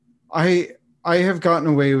I have gotten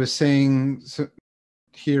away with saying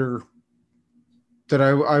here that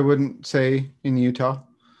I wouldn't say in Utah,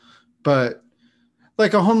 but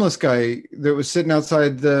like a homeless guy that was sitting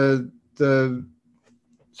outside the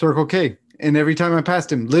Circle K, and every time I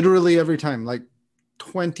passed him, literally every time, like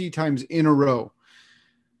 20 times in a row,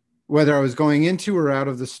 whether I was going into or out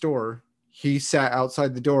of the store, he sat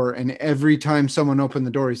outside the door, and every time someone opened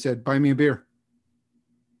the door, he said, "Buy me a beer.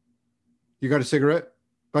 You got a cigarette?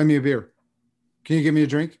 Buy me a beer. Can you give me a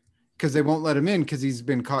drink?" Because they won't let him in because he's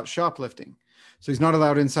been caught shoplifting. So he's not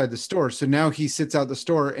allowed inside the store. So now he sits out the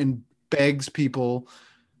store and begs people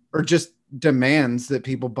or just demands that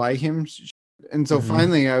people buy him. And so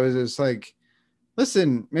finally I was just like,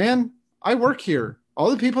 listen, man, I work here. All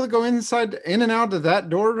the people that go in and out of that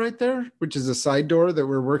door right there, which is a side door that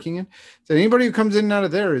we're working in. So anybody who comes in and out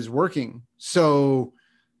of there is working. So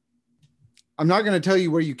I'm not going to tell you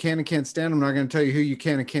where you can and can't stand. I'm not going to tell you who you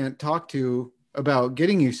can and can't talk to about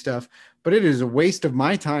getting you stuff, but it is a waste of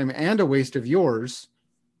my time and a waste of yours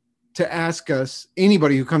to ask us,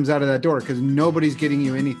 anybody who comes out of that door, because nobody's getting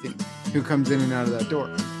you anything who comes in and out of that door.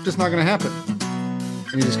 Just not going to happen.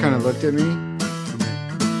 And he just kind of looked at me.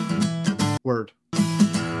 Word.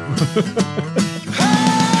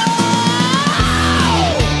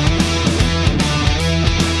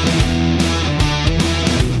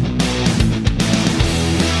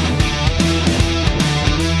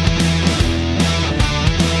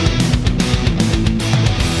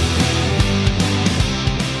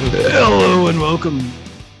 Hello and welcome.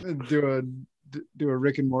 Do a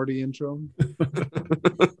Rick and Morty intro.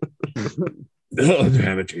 Oh,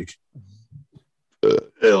 damn it, Jake.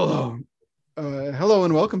 Hello. Hello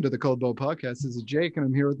and welcome to the Cold Bow Podcast. This is Jake, and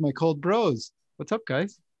I'm here with my cold bros. What's up,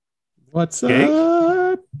 guys? What's Jake?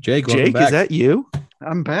 up? Jake, Jake, back. is that you?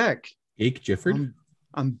 I'm back. Jake Gifford?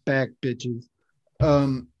 I'm back, bitches.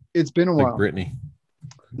 It's been a Like while. Brittany.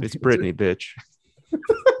 It's Brittany, bitch.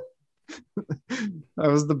 That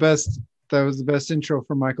was the best intro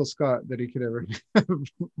for Michael Scott that he could ever have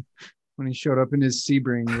when he showed up in his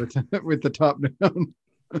Sebring with the top down.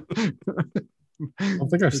 I don't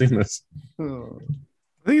think I've seen this. Oh,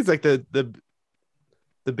 I think it's like the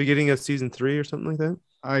beginning of season 3 or something like that.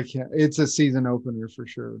 I can't. It's a season opener for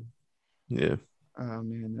sure. Yeah. Oh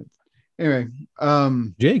man. Anyway,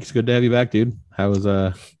 Jake, it's good to have you back, dude. How's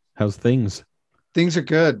things? things are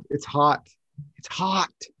good. It's hot. It's hot.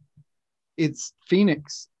 It's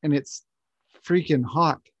Phoenix, and it's freaking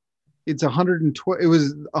hot. It's 112. It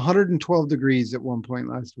was 112 degrees at one point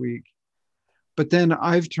last week. But then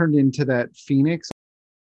I've turned into that Phoenix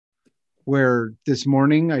where this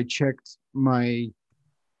morning I checked my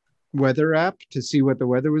weather app to see what the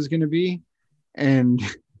weather was going to be. And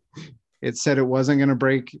it said it wasn't going to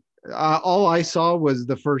break. All I saw was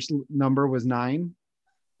the first number was 9,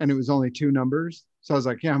 and it was only 2 numbers. So I was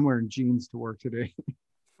like, yeah, I'm wearing jeans to work today.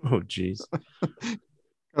 Oh, geez. I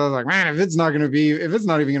was like, man, if it's not even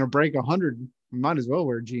going to break 100, I might as well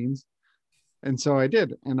wear jeans. And so I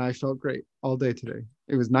did, and I felt great all day today.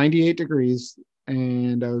 It was 98 degrees,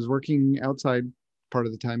 and I was working outside part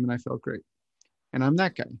of the time, and I felt great. And I'm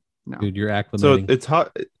that guy now. Dude, you're So acclimating. it's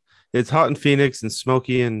hot. It's hot in Phoenix and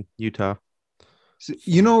smoky in Utah. So,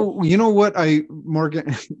 you know what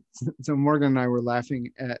Morgan and I were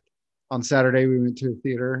laughing at on Saturday. We went to a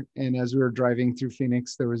theater, and as we were driving through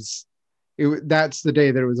Phoenix, that's the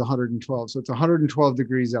day that it was 112. So it's 112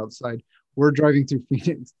 degrees outside. We're driving through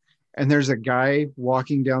Phoenix, and there's a guy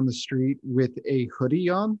walking down the street with a hoodie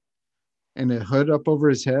on and a hood up over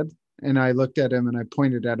his head. And I looked at him and I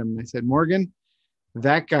pointed at him and I said, Morgan,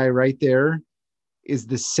 that guy right there is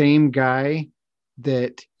the same guy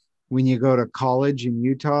that when you go to college in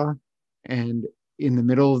Utah and in the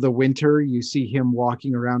middle of the winter, you see him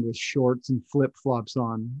walking around with shorts and flip-flops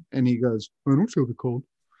on. And he goes, I don't feel the cold.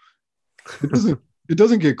 It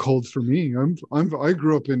doesn't get cold for me. I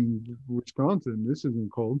grew up in Wisconsin. This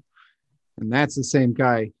isn't cold. And that's the same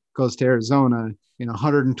guy goes to Arizona in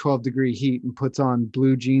 112 degree heat and puts on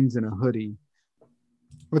blue jeans and a hoodie.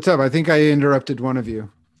 What's up? I think I interrupted one of you.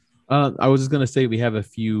 I was just gonna say we have a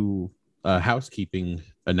few housekeeping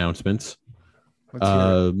announcements.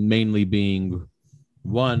 Mainly being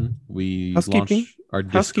one, we launched our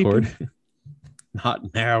Discord.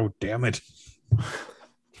 Not now, damn it.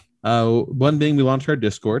 One being we launched our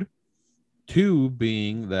Discord. 2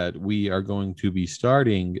 being that we are going to be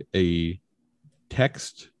starting a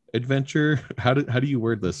text adventure. How do you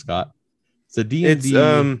word this, Scott? It's a D&D.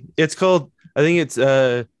 It's called, I think it's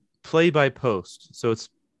play by post. So it's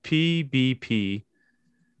PBP.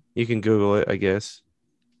 You can Google it, I guess.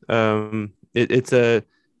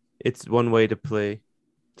 It's one way to play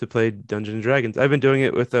to play Dungeons and Dragons. I've been doing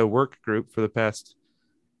it with a work group for the past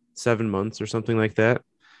 7 months or something like that.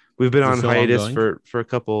 We've been on hiatus for a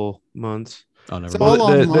couple months. Oh, never It's mind.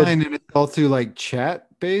 all online and it's all through like chat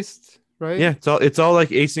based, right? Yeah, it's all like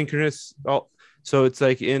asynchronous. So it's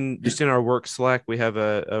like in our work Slack, we have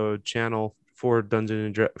a channel for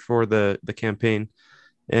for the campaign,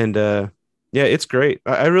 and yeah, it's great.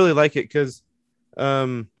 I really like it because,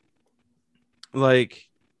 like,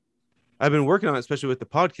 I've been working on it, especially with the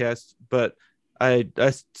podcast, but I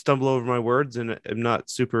stumble over my words and I'm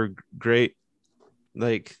not super great,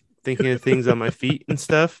 like thinking of things on my feet and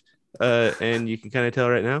stuff. And you can kind of tell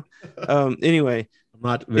right now. Anyway, I'm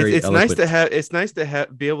not very. It's nice to have. It's nice to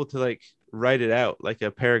have be able to like write it out like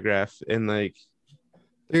a paragraph and like.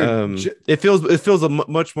 Dude, it feels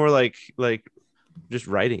much more like just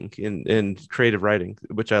writing and creative writing,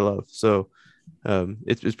 which I love. So,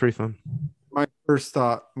 it's pretty fun. my first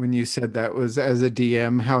thought when you said that was, as a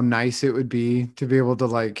DM, how nice it would be to be able to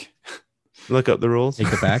like look up the rules,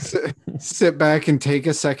 take it back, sit back and take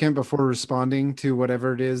a second before responding to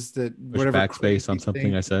whatever it is that push whatever backspace on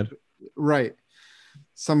something I said. Right,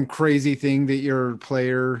 some crazy thing that your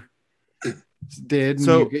player did. And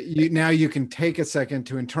so now you can take a second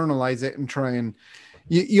to internalize it and try and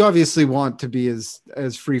you obviously want to be as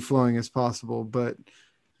free flowing as possible, but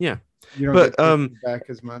yeah, you don't get back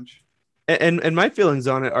as much. And my feelings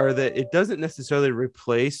on it are that it doesn't necessarily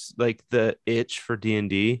replace like the itch for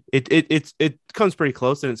D&D. It comes pretty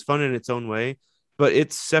close and it's fun in its own way, but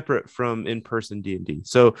it's separate from in-person D&D.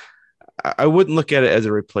 So I wouldn't look at it as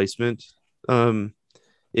a replacement.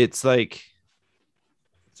 It's like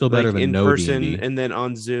still better than in no person D&D. and then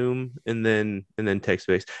on Zoom and then text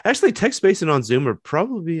based. Actually, text based and on Zoom are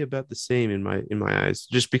probably about the same in my eyes,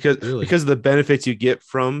 just because of the benefits you get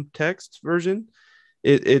from text version.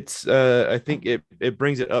 It's I think it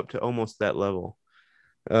brings it up to almost that level.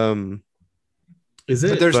 Is it?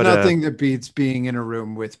 But there's nothing that beats being in a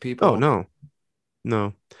room with people. Oh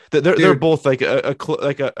no. They're both like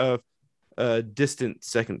a distant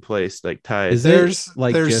second place, like tied. Is there's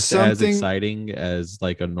just something as exciting as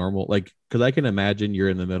like a normal, like, because I can imagine you're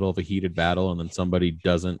in the middle of a heated battle and then somebody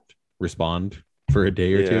doesn't respond for a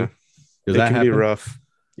day or two. Does that can be rough?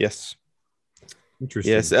 Yes.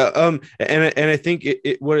 Interesting. Yes. And I think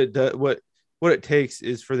what it takes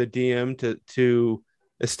is for the DM to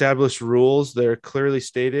establish rules that are clearly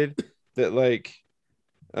stated that like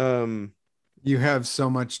you have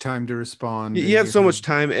so much time to respond. You have so much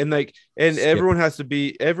time and everyone has to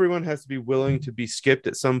be willing to be skipped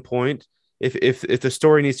at some point. If the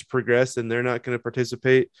story needs to progress and they're not going to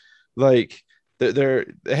participate, like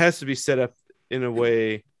it has to be set up in a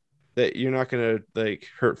way that you're not going to like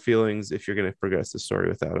hurt feelings if you're going to progress the story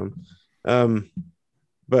without them.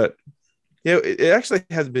 But yeah, it actually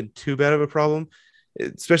hasn't been too bad of a problem,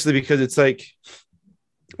 especially because it's like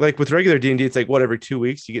with regular D&D, it's like every 2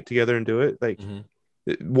 weeks you get together and do it. Like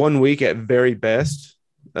 1 week at very best,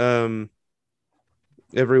 every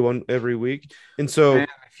week. And so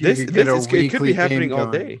it could be happening all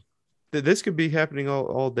day. This could be happening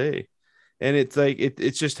all day. And it's like,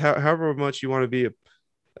 it's just however much you want to be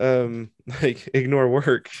like ignore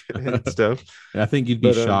work and stuff. I think you'd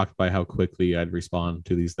be shocked by how quickly I'd respond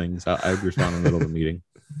to these things. I'd respond in the middle of a meeting.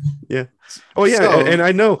 Yeah. Oh yeah. So, and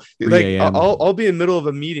I know like I'll be in the middle of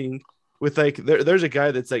a meeting with like there's a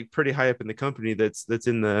guy that's like pretty high up in the company that's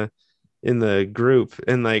in the group,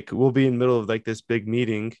 and like we'll be in the middle of like this big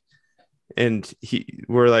meeting and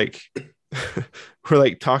we're like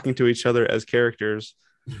talking to each other as characters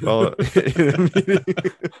while in a meeting.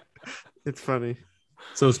 It's funny.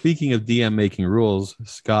 So speaking of DM making rules,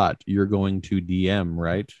 Scott, you're going to DM,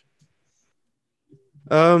 right?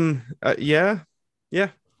 Yeah.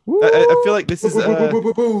 I feel like this is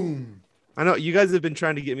I know you guys have been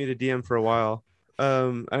trying to get me to DM for a while.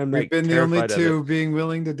 I'm We've been the only two being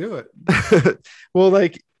willing to do it. Well,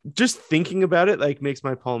 like just thinking about it like makes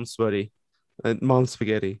my palms sweaty. Mom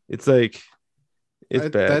spaghetti. It's like it's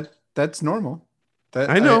bad. That's normal.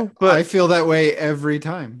 I know, but I feel that way every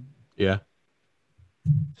time. Yeah.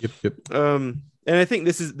 Yep. And I think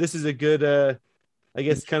this is a good I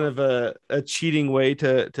guess kind of a cheating way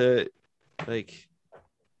to like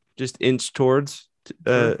just inch towards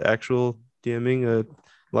actual DMing a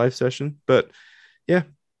live session. But yeah.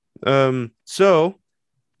 So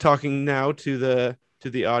talking now to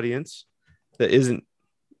the audience that isn't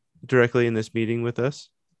directly in this meeting with us,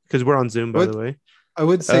 because we're on Zoom, by the way. I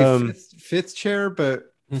would say fifth chair, but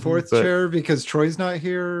fourth chair because Troy's not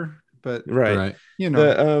here. But right. You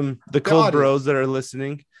know, the cold bros that are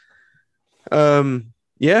listening.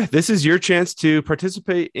 Yeah, this is your chance to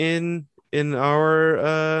participate in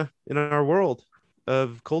our world.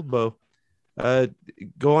 of Cold Bow.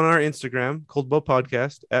 Go on our Instagram, Cold Bow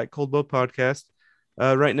Podcast, at Cold Bow Podcast.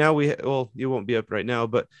 Right now you won't be up right now,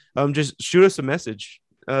 but just shoot us a message.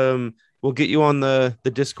 We'll get you on the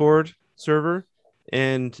Discord server,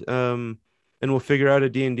 and we'll figure out a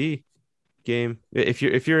D&D game. If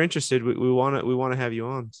you're interested, we want to have you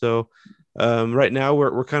on. So right now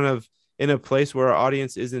we're kind of in a place where our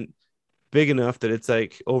audience isn't big enough that it's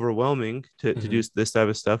like overwhelming to do this type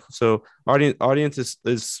of stuff. So audience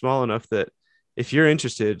is small enough that if you're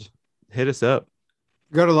interested, hit us up.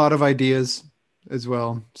 Got a lot of ideas as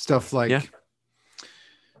well. Stuff like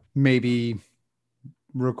maybe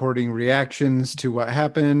recording reactions to what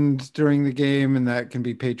happened during the game, and that can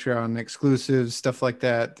be Patreon exclusive, stuff like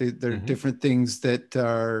that. There are different things that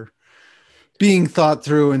are being thought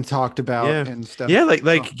through and talked about and stuff. Yeah,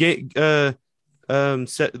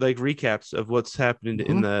 set like recaps of what's happened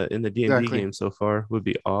in the D&D game so far would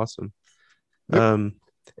be awesome. Yep.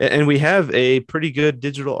 And we have a pretty good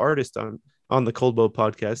digital artist on the Cold Bow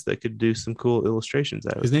Podcast that could do some cool illustrations.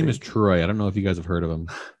 His name is Troy. I don't know if you guys have heard of him.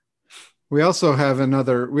 We also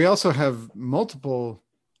have multiple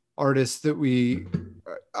artists that we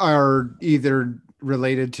are either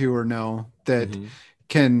related to or know that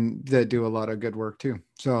that do a lot of good work too.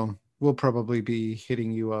 So we'll probably be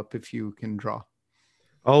hitting you up if you can draw.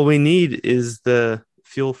 All we need is the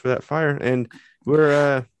fuel for that fire, and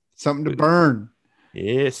we're something to burn.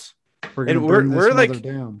 Yes, we're gonna burn this mother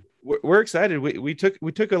down. We're excited. We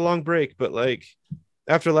took a long break, but like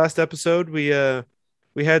after last episode, we had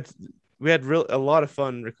a lot of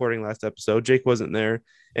fun recording last episode. Jake wasn't there,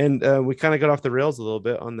 and we kind of got off the rails a little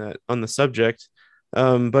bit on the subject,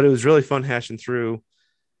 but it was really fun hashing through.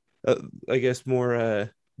 I guess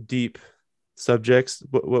more deep subjects.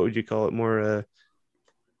 What would you call it? More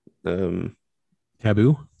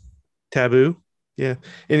taboo. Yeah.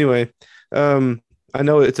 Anyway, I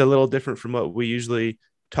know it's a little different from what we usually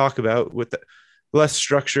talk about, with less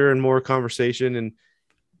structure and more conversation, and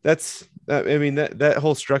that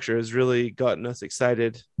whole structure has really gotten us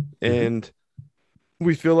excited. And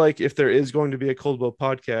we feel like if there is going to be a Cold Bow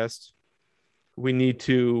podcast, we need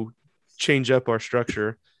to change up our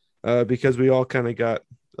structure, because we all kind of got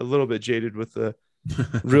a little bit jaded with the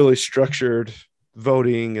really structured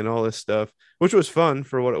voting and all this stuff, which was fun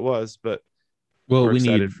for what it was, but we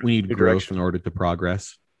need growth in order to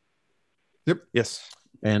progress. Yep. Yes.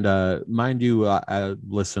 And mind you,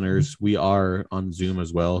 listeners, we are on Zoom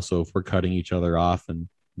as well. So if we're cutting each other off and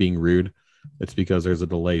being rude, it's because there's a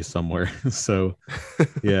delay somewhere. So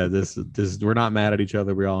yeah, this we're not mad at each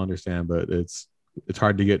other. We all understand, but it's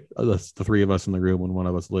hard to get the three of us in the room when one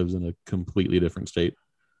of us lives in a completely different state.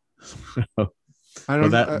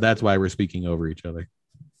 That's why we're speaking over each other.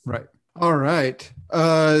 Right. All right.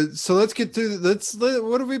 So let's get to what's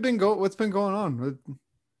been going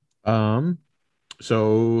on?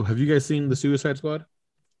 So have you guys seen The Suicide Squad?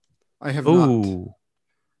 I have not.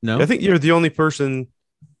 No? I think you're the only person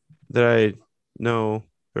that I know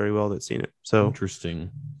very well that's seen it. So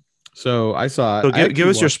interesting. So I saw it. So give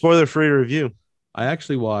us your spoiler-free review. I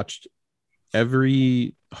actually watched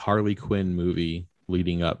every Harley Quinn movie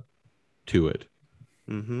leading up to it.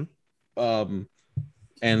 And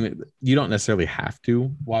you don't necessarily have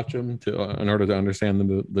to watch them in order to understand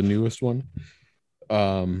the newest one.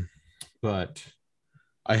 But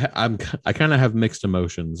I kind of have mixed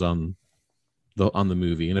emotions on the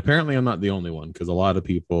movie, and apparently I'm not the only one, because a lot of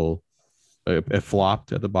people, it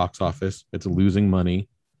flopped at the box office. It's losing money.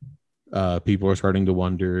 People are starting to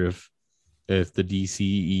wonder if the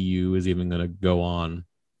DCEU is even going to go on.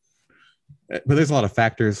 But there's a lot of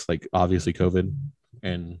factors, like obviously COVID,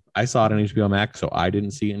 and I saw it on HBO Max, so I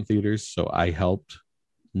didn't see it in theaters. So I helped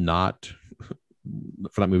not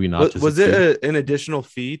for that movie. Was it an additional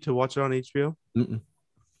fee to watch it on HBO? Mm-mm.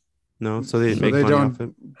 No, so they make money off it.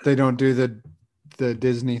 They don't do the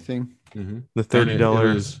Disney thing. Mm-hmm. The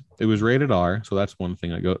 $30. It was rated R, so that's one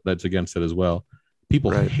thing that's against it as well. People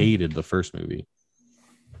hated the first movie,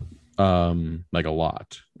 like a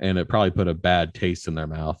lot, and it probably put a bad taste in their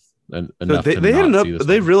mouth. And so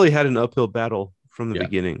they really had an uphill battle from the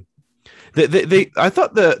beginning. I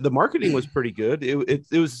thought the marketing was pretty good.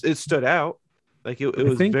 It stood out. Like it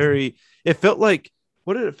was very. It felt like.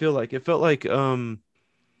 What did it feel like? It felt like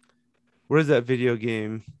what is that video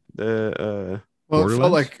game? It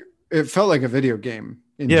felt like a video game.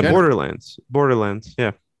 Borderlands.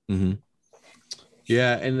 Yeah. Mm-hmm.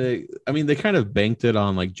 Yeah, and they kind of banked it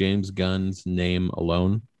on like James Gunn's name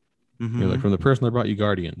alone. Mm-hmm. Like from the person that brought you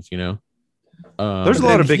Guardians, There's a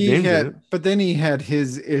lot of big names in it. But then he had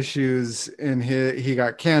his issues, and he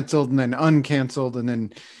got canceled and then uncanceled, and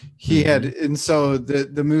then he had, and so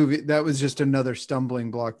the movie, that was just another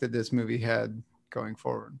stumbling block that this movie had going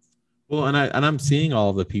forward. Well, and I'm seeing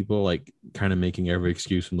all the people like kind of making every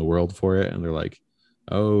excuse in the world for it, and they're like,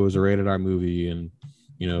 "Oh, it was a rated R movie," and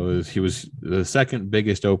you know, he was the second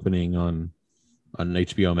biggest opening on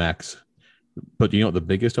HBO Max. But you know what the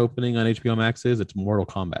biggest opening on HBO Max is? It's Mortal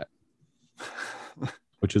Kombat,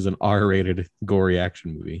 which is an R-rated gory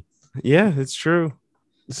action movie. Yeah, it's true.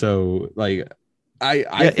 So like,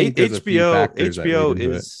 I think HBO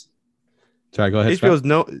is. Sorry, go ahead.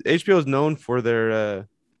 HBO is known for their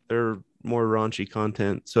more raunchy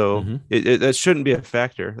content, so that shouldn't be a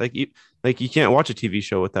factor. Like you can't watch a TV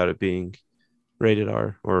show without it being rated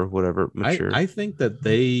R or whatever. Mature. I think that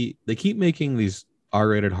they keep making these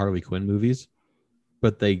R-rated Harley Quinn movies,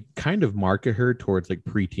 but they kind of market her towards like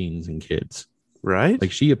preteens and kids, right?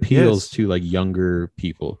 Like she appeals to like younger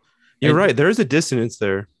people. You're right. There is a dissonance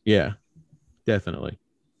there. Yeah, definitely.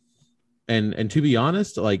 And to be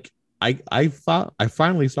honest, like I thought I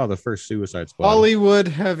finally saw the first Suicide Squad. Hollywood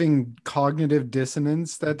having cognitive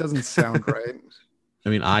dissonance? That doesn't sound right. I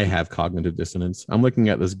mean, I have cognitive dissonance. I'm looking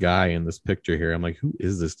at this guy in this picture here. I'm like, who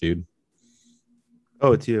is this dude?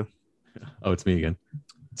 Oh, it's you. Oh, it's me again.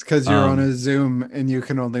 It's because you're on a Zoom and you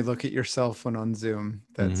can only look at yourself when on Zoom.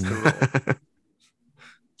 That's the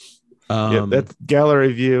rule. Yeah, that's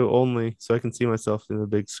gallery view only, so I can see myself in a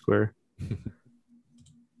big square.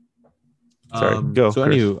 Sorry, go. So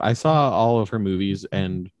anyway, I saw all of her movies,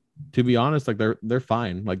 and to be honest, like they're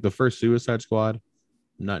fine. Like the first Suicide Squad,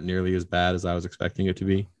 not nearly as bad as I was expecting it to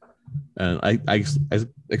be. And I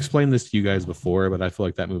explained this to you guys before, but I feel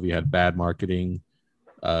like that movie had bad marketing.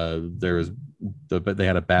 They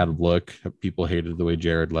had a bad look. People hated the way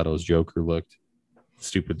Jared Leto's Joker looked.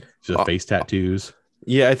 Stupid face tattoos.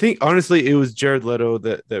 Yeah, I think honestly it was Jared Leto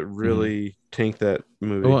that really tanked that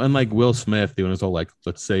movie. Well, and like Will Smith doing his whole like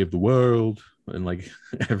 "let's save the world" and like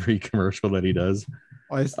every commercial that he does.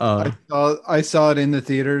 I saw it in the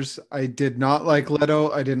theaters. I did not like Leto.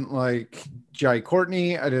 I didn't like Jai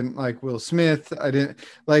Courtney. I didn't like Will Smith. I didn't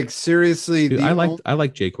like seriously. Dude, I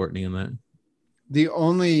like Jai Courtney in that. The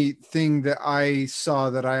only thing that I saw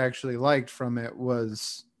that I actually liked from it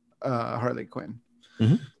was Harley Quinn.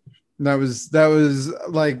 That was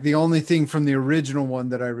like the only thing from the original one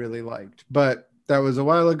that I really liked. But that was a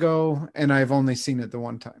while ago, and I've only seen it the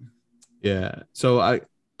one time. Yeah. So I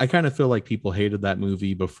kind of feel like people hated that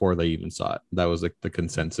movie before they even saw it. That was like the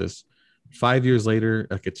consensus. 5 years later,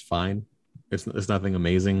 like it's fine. It's nothing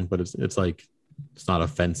amazing, but it's like it's not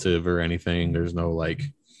offensive or anything. There's no like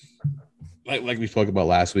we spoke about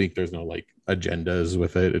last week. There's no like agendas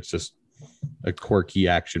with it. It's just a quirky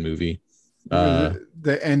action movie.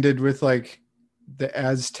 That ended with like the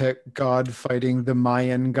Aztec god fighting the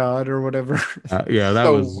Mayan god or whatever. Yeah, that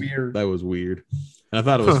was weird. That was weird. And I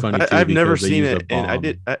thought it was funny too. I've never seen it,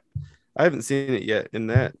 and I haven't seen it yet. In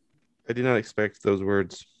that, I did not expect those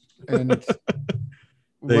words. And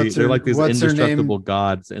they're like these indestructible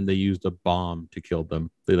gods, and they used a bomb to kill them.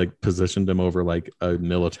 They like positioned them over like a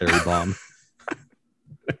military bomb.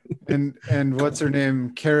 And what's her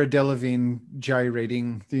name? Cara Delevingne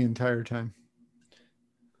gyrating the entire time.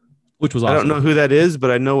 Which was awesome. I don't know who that is, but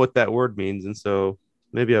I know what that word means, and so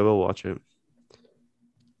maybe I will watch it.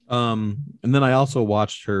 And then I also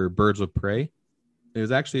watched her Birds of Prey. It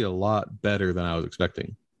was actually a lot better than I was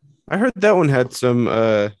expecting. I heard that one had some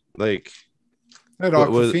like had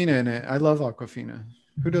Awkwafina in it. I love Awkwafina.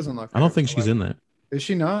 Who doesn't love her? I don't think she's in that. Is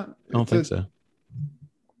she not? I don't think so.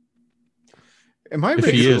 Am I if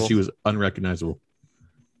racist? She is, she was unrecognizable.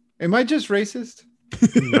 Am I just racist?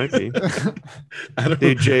 Might be. I don't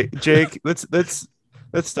know. Jake, let's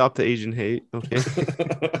stop the Asian hate, okay?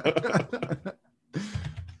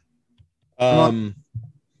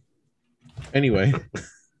 Anyway,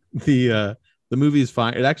 the movie is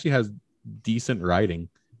fine. It actually has decent writing.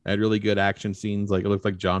 It had really good action scenes. Like it looked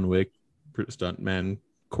like John Wick stuntman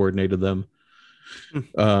coordinated them.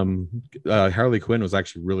 Harley Quinn was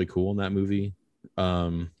actually really cool in that movie.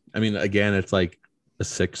 I mean, again, it's like a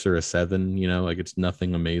 6 or a 7, you know, like it's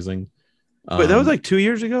nothing amazing. But that was like 2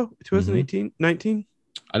 years ago, 2018, 19.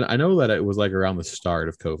 I know that it was like around the start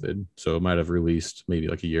of COVID, so it might have released maybe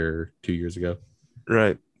like a year, 2 years ago.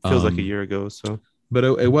 Right, feels like a year ago. So, but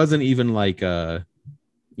it wasn't even like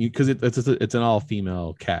because it's an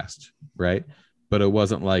all-female cast, right? But it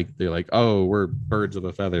wasn't like they're like, oh, we're birds of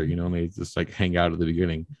a feather, you know, and they just like hang out at the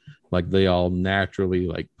beginning. Like they all naturally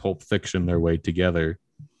like Pulp Fiction their way together.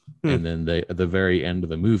 And then they at the very end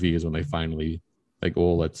of the movie is when they finally like,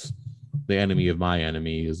 oh, let's the enemy of my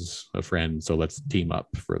enemy is a friend, so let's team up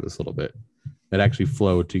for this little bit. It actually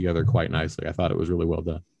flowed together quite nicely. I thought it was really well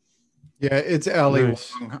done. Yeah, it's Ali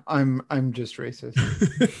Nice. Wong. I'm just racist.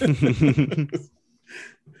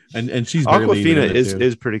 and she's barely even Aquafina in it, is too.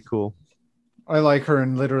 is pretty cool. I like her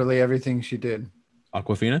in literally everything she did.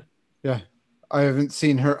 Aquafina. Yeah. I haven't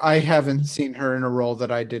seen her in a role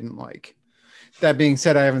that I didn't like. That being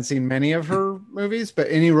said, I haven't seen many of her movies, but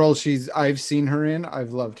any role I've seen her in,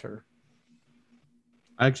 I've loved her.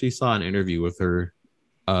 I actually saw an interview with her,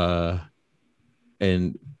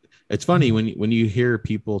 and it's funny when you hear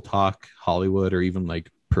people talk Hollywood or even like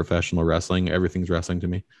professional wrestling, everything's wrestling to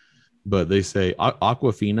me. But they say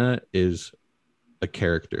Aquafina is a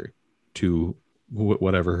character to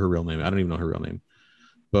whatever her real name. I don't even know her real name.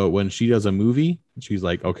 But when she does a movie, she's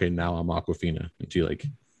like, okay, now I'm Aquafina, and she like,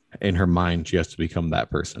 in her mind, she has to become that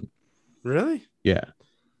person. Really? Yeah.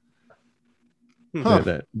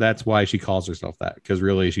 Huh. That's why she calls herself that, because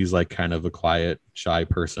really she's like kind of a quiet, shy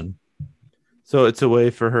person. So it's a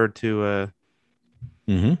way for her to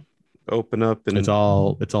Mm-hmm. open up, and It's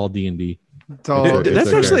all D&D. It's all,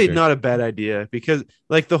 that's actually not a bad idea, because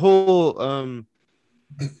like the whole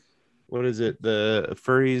what is it, the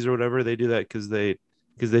furries or whatever, they do that because they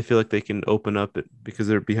feel like they can open up it because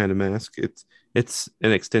they're behind a mask. It's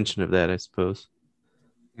an extension of that, I suppose.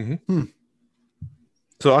 Mm-hmm.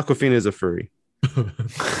 So Aquafina is a furry.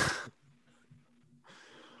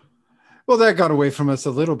 well, that got away from us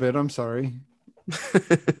a little bit. I'm sorry.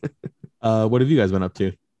 What have you guys been up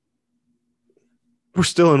to? We're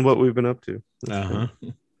still in what we've been up to. Uh-huh.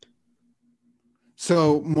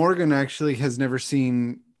 So Morgan actually has never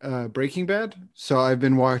seen Breaking Bad. So I've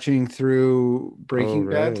been watching through Breaking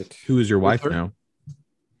Bad. Who is your wife her. now?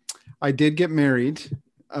 I did get married.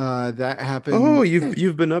 That happened. Oh,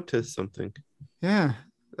 you've been up to something. Yeah,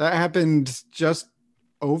 that happened just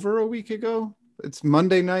over a week ago. It's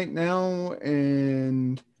Monday night now,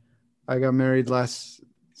 and I got married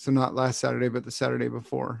not last Saturday, but the Saturday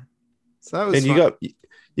before. So that was. And fun.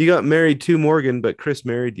 you got married to Morgan, but Chris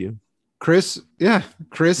married you. Chris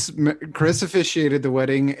officiated the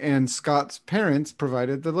wedding, and Scott's parents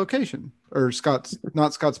provided the location. Or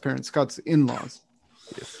not Scott's parents, Scott's in-laws.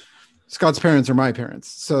 Yes. Scott's parents are my parents,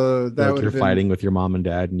 so that like would you're have been fighting with your mom and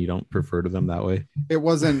dad, and you don't prefer to them that way. It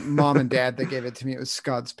wasn't mom and dad that gave it to me. It was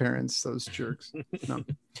Scott's parents, those jerks.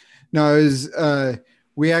 No, it was.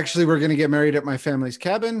 We actually were going to get married at my family's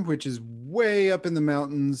cabin, which is way up in the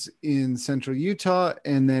mountains in central Utah,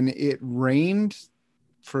 and then it rained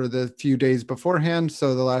for the few days beforehand.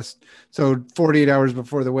 So 48 hours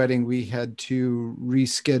before the wedding, we had to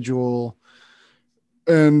reschedule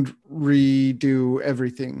and redo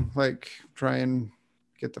everything, like try and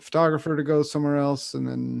get the photographer to go somewhere else. And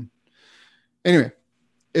then anyway,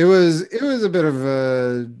 it was a bit of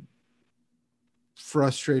a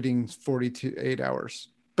frustrating 48 hours,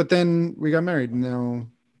 but then we got married, and now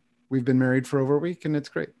we've been married for over a week, and it's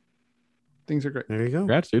great. Things are great. There you go.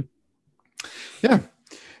 Congrats, dude. Yeah.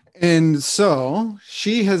 And so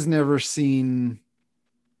she has never seen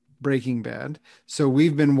Breaking Bad, so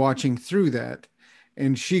we've been watching through that,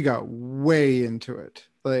 and she got way into it,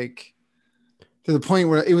 like to the point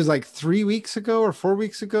where it was like 3 weeks ago or 4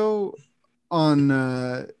 weeks ago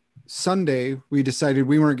on Sunday, we decided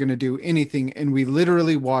we weren't going to do anything, and we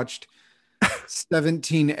literally watched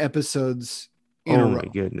 17 episodes in a row. Oh my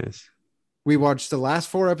goodness. We watched the last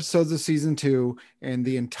 4 episodes of season 2 and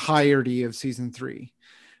the entirety of season 3.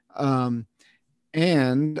 And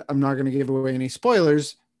I'm not going to give away any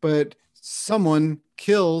spoilers, but someone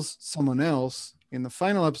kills someone else in the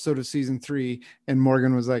final episode of season 3, and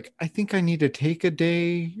Morgan was like, I think I need to take a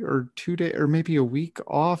day or 2 days or maybe a week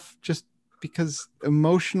off, just because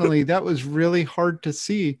emotionally that was really hard to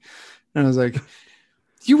see. And I was like,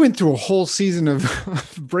 you went through a whole season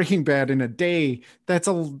of Breaking Bad in a day.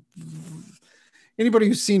 Anybody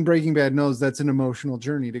who's seen Breaking Bad knows that's an emotional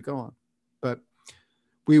journey to go on. But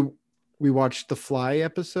we watched the Fly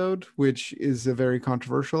episode, which is a very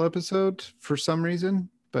controversial episode for some reason,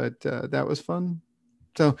 but that was fun.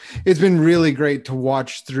 So it's been really great to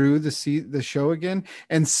watch through the show again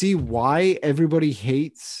and see why everybody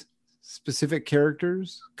hates specific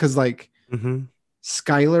characters. Because like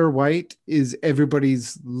Skylar White is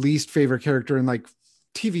everybody's least favorite character in like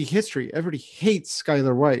TV history. Everybody hates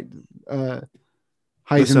Skylar White.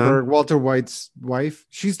 Heisenberg, Walter White's wife.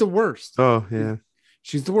 She's the worst. Oh yeah,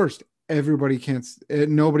 she's the worst. Nobody can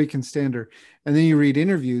stand her. And then you read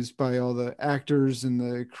interviews by all the actors and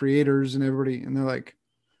the creators and everybody, and they're like,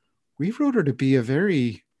 we wrote her to be a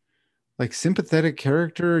very like sympathetic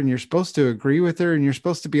character, and you're supposed to agree with her, and you're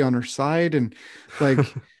supposed to be on her side, and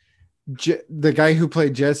like the guy who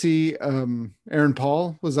played Jesse, Aaron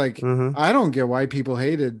Paul, was like, I don't get why people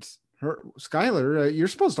hated her, Skylar. You're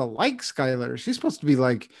supposed to like Skylar. She's supposed to be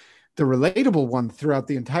like the relatable one throughout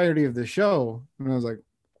the entirety of the show. And I was like,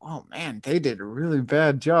 oh man, they did a really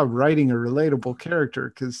bad job writing a relatable character,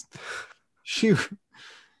 because she,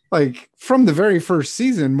 like, from the very first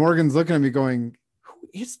season, Morgan's looking at me going, who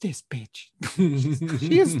is this bitch?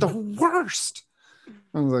 She is the worst.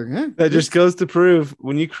 I was like, that just goes to prove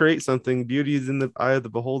when you create something, beauty is in the eye of the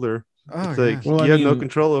beholder. It's like you have no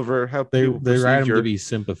control over how they write him to be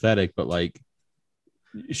sympathetic, but like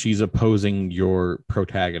she's opposing your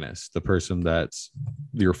protagonist, the person that's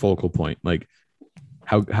your focal point. Like,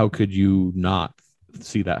 how could you not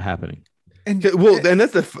see that happening? And that's what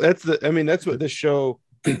the show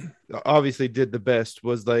obviously did the best,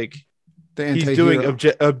 was like he's doing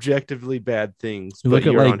objectively bad things. Look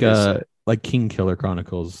at like King Killer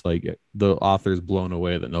Chronicles, like the author's blown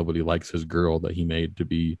away that nobody likes his girl that he made to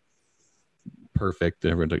be perfect,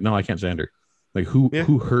 and everyone's like, no, I can't stand her. Like, who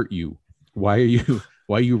hurt you? Why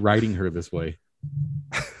are you writing her this way?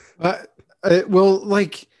 Well,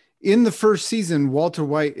 like in the first season, Walter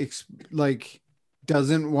White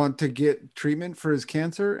doesn't want to get treatment for his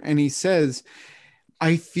cancer, and he says,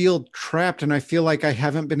 I feel trapped, and I feel like I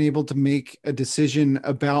haven't been able to make a decision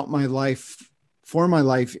about my life for my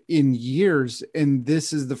life in years, and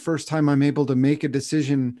this is the first time I'm able to make a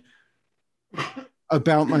decision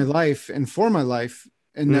about my life and for my life,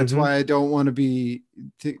 and that's why I don't want to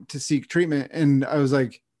seek treatment. And I was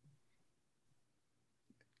like,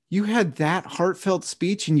 you had that heartfelt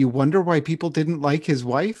speech and you wonder why people didn't like his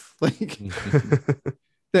wife? Like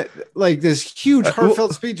that, like this huge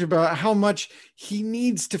heartfelt speech about how much he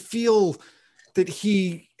needs to feel that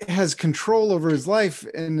he has control over his life.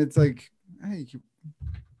 And it's like, hey,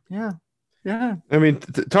 yeah. I mean,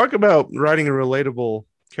 talk about writing a relatable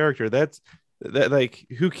character. That like,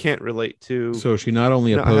 who can't relate to? So she not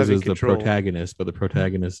only opposes the protagonist, but the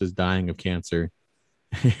protagonist is dying of cancer,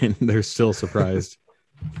 and they're still surprised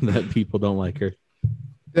that people don't like her.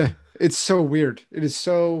 Yeah, it's so weird. It is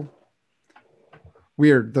so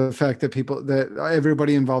weird, the fact that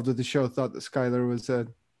everybody involved with the show thought that Skylar was a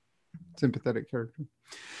sympathetic character.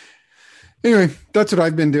 Anyway, that's what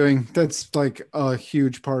I've been doing. That's like a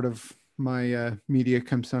huge part of my media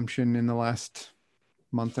consumption in the last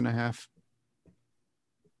month and a half.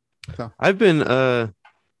 So I've been I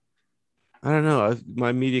don't know,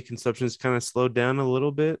 my media consumption has kind of slowed down a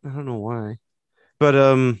little bit. I don't know why, but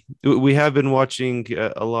we have been watching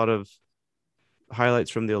a lot of highlights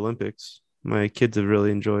from the Olympics. My kids have really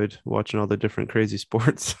enjoyed watching all the different crazy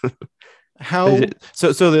sports. So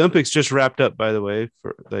the Olympics just wrapped up, by the way,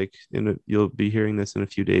 for like you'll be hearing this in a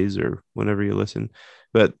few days or whenever you listen,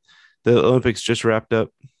 but the Olympics just wrapped up.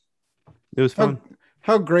 It was fun.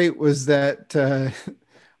 How great was that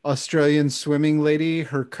Australian swimming lady,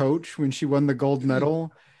 her coach, when she won the gold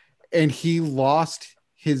medal, and he lost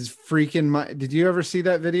his freaking mind? Did you ever see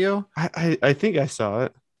that video? I think I saw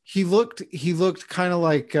it. He looked kind of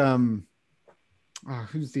like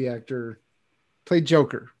who's the actor? Played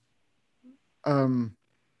Joker. And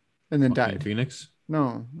then died. Phoenix?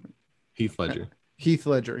 No. Heath Ledger. Heath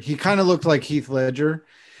Ledger. He kind of looked like Heath Ledger,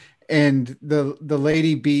 and the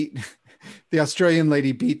lady the Australian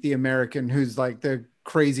lady beat the American, who's like the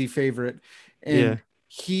crazy favorite, and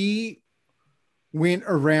he went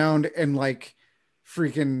around and like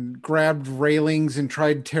freaking grabbed railings and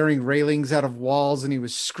tried tearing railings out of walls, and he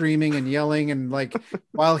was screaming and yelling, and like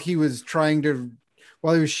while he was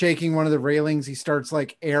shaking one of the railings, he starts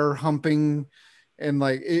like air humping, and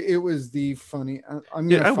like it was the funny.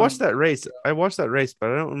 I watched that race,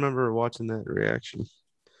 but I don't remember watching that reaction.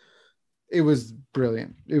 It was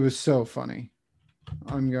brilliant. It was so funny.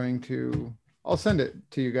 I'll send it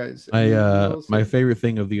to you guys. My favorite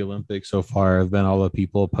thing of the Olympics so far have been all the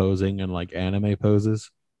people posing in like anime poses,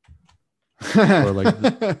 or like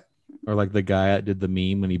the guy that did the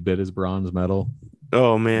meme when he bit his bronze medal.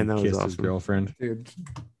 Oh man, that was awesome. His girlfriend, dude.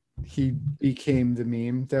 He became the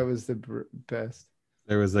meme. That was the best.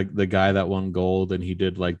 There was like the guy that won gold, and he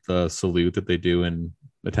did like the salute that they do in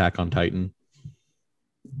Attack on Titan.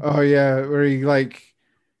 Oh yeah, where he like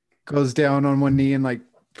goes down on one knee and like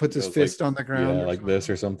puts his fist on the ground. Yeah, like this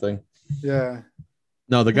or something. Yeah.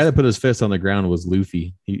 No, the guy that put his fist on the ground was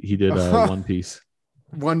Luffy. He did One Piece.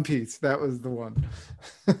 One Piece. That was the one.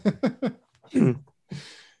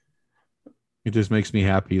 It just makes me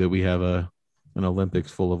happy that we have an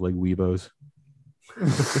Olympics full of like weebos.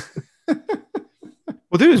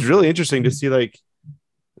 Well, dude, it's really interesting to see like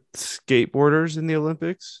skateboarders in the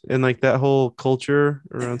Olympics and like that whole culture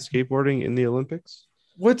around skateboarding in the Olympics.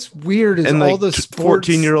 what's weird is and all like the sports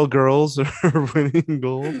 14-year-old girls are winning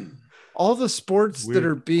gold. All the sports that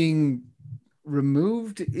are being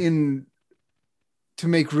removed to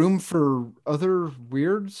make room for other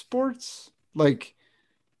weird sports. Like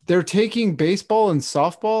they're taking baseball and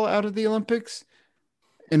softball out of the Olympics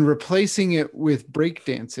and replacing it with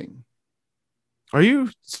breakdancing. Are you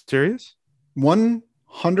serious?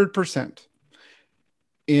 100%.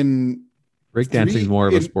 In breakdancing is more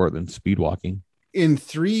of a sport than speed walking. In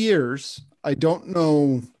 3 years, I don't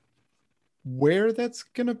know where that's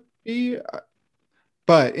gonna be,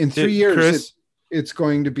 but in 3 years, Chris, it's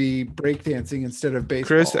going to be breakdancing instead of baseball.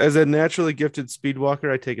 Chris, as a naturally gifted speed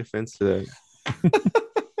walker, I take offense to that.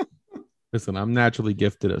 Listen, I'm naturally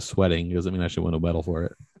gifted at sweating. It doesn't mean I should win a medal for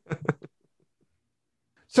it.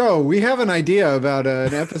 So we have an idea about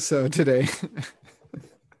an episode today.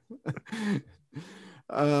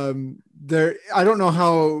 I don't know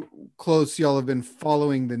how close y'all have been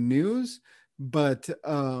following the news, but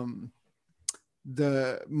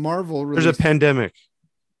the Marvel released, there's a pandemic.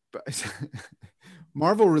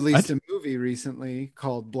 Marvel released a movie recently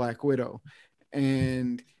called Black Widow,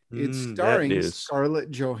 and it's starring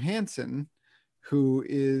Scarlett Johansson, who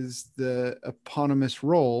is the eponymous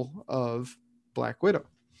role of Black Widow.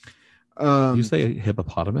 You say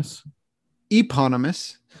hippopotamus?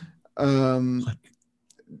 Eponymous.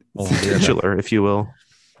 Titular, if you will.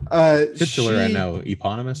 Titular, I know.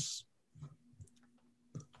 Eponymous.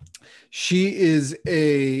 She is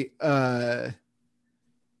a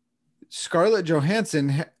Scarlett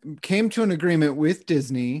Johansson came to an agreement with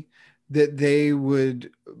Disney that they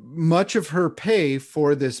would, much of her pay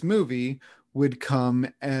for this movie would come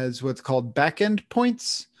as what's called back-end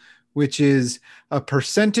points, which is a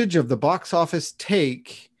percentage of the box office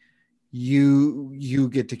take you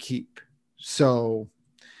get to keep. So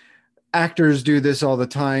actors do this all the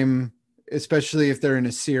time, especially if they're in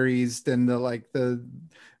a series. Then the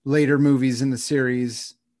later movies in the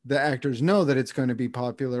series, the actors know that it's going to be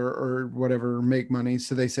popular or whatever, make money.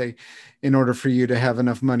 So they say, in order for you to have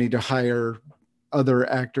enough money to hire other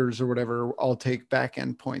actors or whatever, I'll take back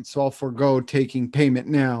end points. So I'll forego taking payment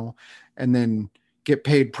now and then get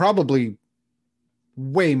paid probably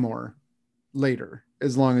way more later,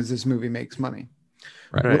 as long as this movie makes money.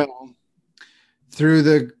 Right. Well,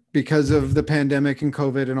 because of the pandemic and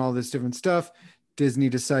COVID and all this different stuff, Disney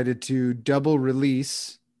decided to double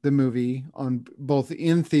release the movie on both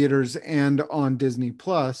in theaters and on Disney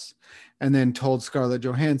Plus, and then told Scarlett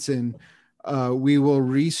Johansson, we will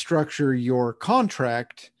restructure your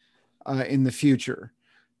contract in the future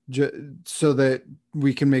so that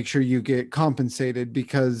we can make sure you get compensated,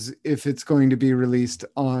 because if it's going to be released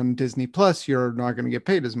on Disney Plus, you're not going to get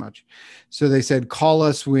paid as much. So they said, call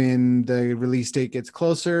us when the release date gets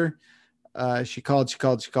closer. She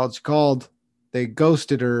called. They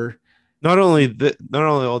ghosted her. Not only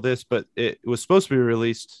all this, but it was supposed to be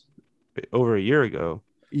released over a year ago.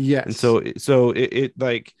 Yes. And so it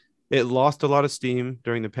lost a lot of steam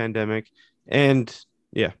during the pandemic, and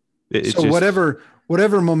yeah.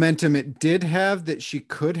 Whatever momentum it did have that she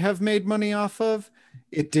could have made money off of,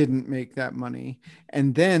 it didn't make that money.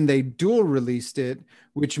 And then they dual released it,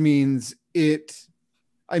 which means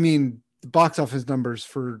the box office numbers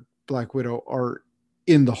for Black Widow are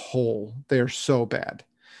in the hole. They are so bad.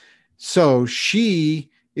 So she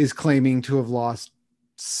is claiming to have lost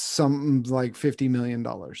something like $50 million,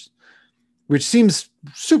 which seems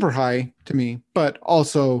super high to me, but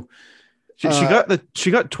also she got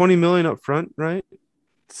 $20 million up front, right?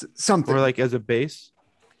 Something, or like as a base.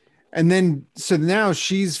 And then, so now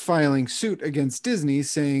she's filing suit against Disney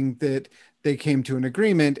saying that they came to an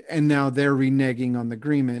agreement and now they're reneging on the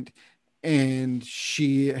agreement, and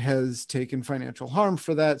she has taken financial harm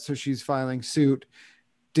for that. So she's filing suit.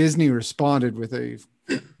 Disney responded with a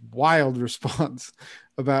wild response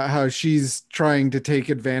about how she's trying to take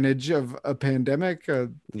advantage of a pandemic.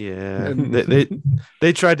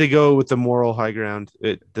 They tried to go with the moral high ground.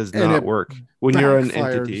 It does not work when you're an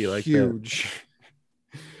entity like huge.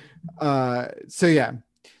 So yeah,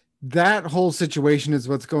 that whole situation is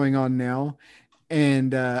what's going on now.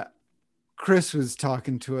 And Chris was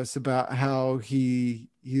talking to us about how he's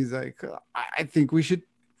like, I think we should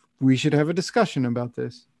have a discussion about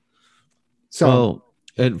this. So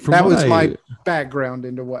that was my background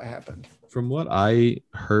into what happened. From what I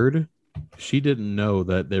heard, she didn't know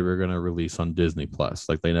that they were going to release on Disney Plus.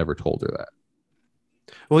 Like, they never told her that.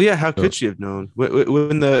 Well, yeah. How could she have known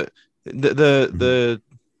when the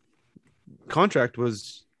contract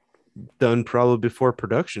was done probably before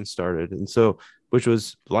production started, and so which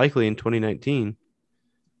was likely in 2019.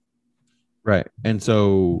 Right. And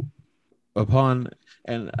so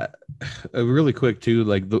And really quick too,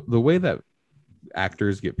 like the way that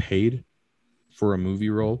actors get paid for a movie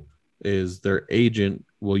role is their agent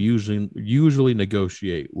will usually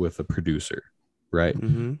negotiate with a producer, right?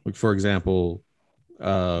 Mm-hmm. Like for example,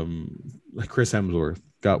 like Chris Hemsworth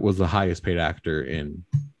was the highest paid actor in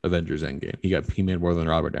Avengers Endgame. He made more than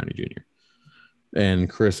Robert Downey Jr. And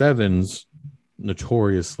Chris Evans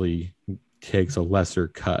notoriously takes a lesser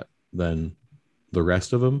cut than the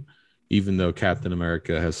rest of them, even though Captain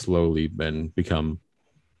America has slowly become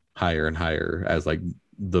higher and higher as like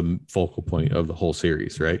the focal point of the whole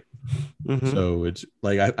series, right? Mm-hmm. So it's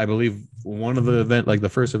like I believe one of the the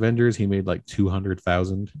first Avengers, he made like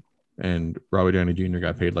 200,000, and Robert Downey Jr.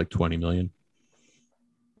 got paid like 20 million.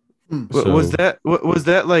 So, was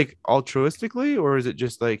that like altruistically, or is it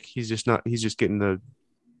just like he's just getting the?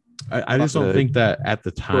 I just don't think that at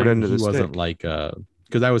the time he wasn't like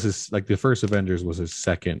because that was his, like the first Avengers was his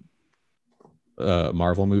second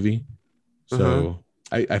Marvel movie, so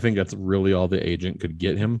I think that's really all the agent could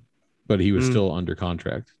get him, but he was still under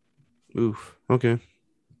contract. Oof. Okay.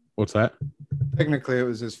 What's that? Technically, it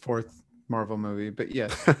was his fourth Marvel movie, but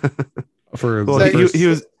yes. For well, he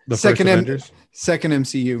was the second Avengers? Second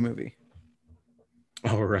MCU movie.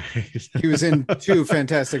 Oh, right. He was in 2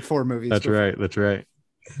 Fantastic Four movies. That's right. That's right.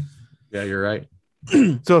 Yeah, you're right.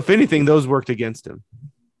 So if anything, those worked against him.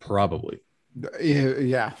 Probably.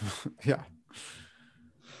 Yeah.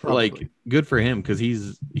 Probably. Like, good for him, because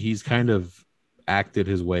he's kind of acted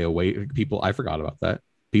his way away. I forgot about that.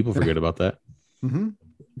 People forget about that. Mm-hmm.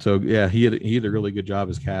 So yeah, he had a really good job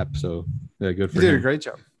as Cap. So yeah, good for him. He did a great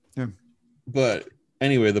job. Yeah. But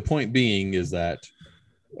anyway, the point being is that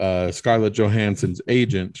Scarlett Johansson's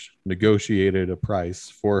agent negotiated a price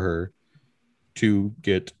for her to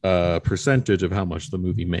get a percentage of how much the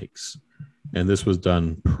movie makes, and this was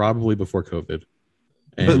done probably before COVID.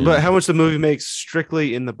 But how much the movie makes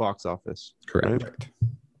strictly in the box office? Correct. Right?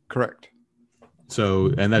 Correct.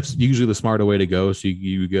 So, and that's usually the smarter way to go. So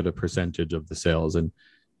you get a percentage of the sales, and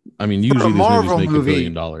I mean, usually these movies make $1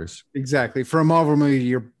 billion. Exactly. For a Marvel movie,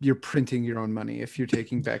 you're printing your own money if you're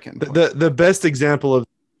taking back end. The best example of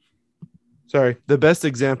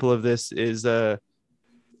this is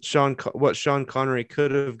what Sean Connery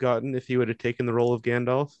could have gotten if he would have taken the role of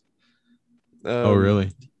Gandalf. Oh,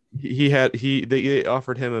 really? They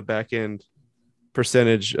offered him a back end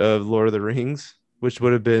percentage of Lord of the Rings, which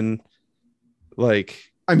would have been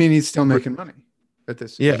like. I mean, he's still making money at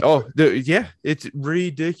this. Yeah. Yeah. It's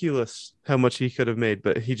ridiculous how much he could have made,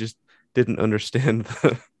 but he just didn't understand.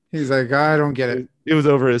 He's like, I don't get it. It was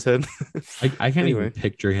over his head. I can't even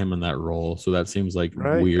picture him in that role, so that seems like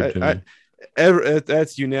weird to me.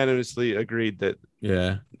 That's unanimously agreed that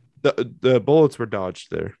the bullets were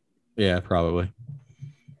dodged there. Yeah, probably.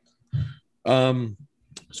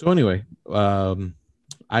 So anyway,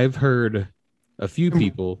 I've heard a few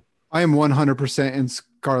people. I am 100% in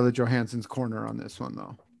Scarlett Johansson's corner on this one,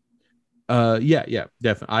 though. Yeah,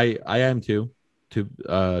 definitely. I am too.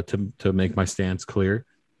 To make my stance clear,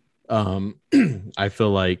 I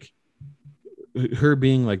feel like her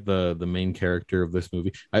being like the main character of this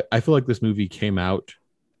movie. I feel like this movie came out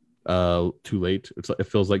too late. It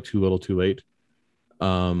feels like too little, too late.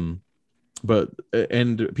 But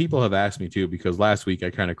people have asked me too, because last week I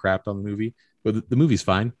kind of crapped on the movie, but the movie's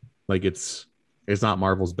fine. Like it's not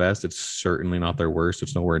Marvel's best. It's certainly not their worst.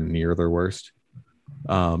 It's nowhere near their worst.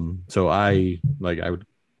 So I'm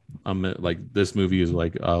like, this movie is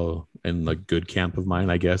like in like good camp of mine,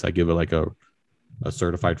 I guess. I give it like a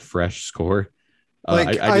certified fresh score.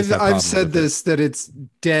 Like I've said this, that it's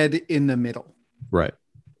dead in the middle, right?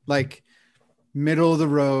 Like middle of the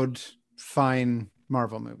road, fine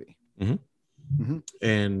Marvel movie. Mm-hmm. Mm-hmm.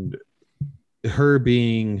 And her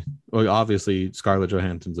being, well, obviously Scarlett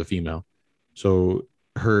Johansson's a female, so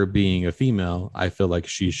her being a female, I feel like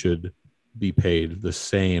she should be paid the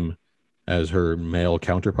same as her male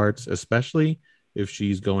counterparts, especially if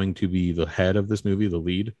she's going to be the head of this movie, the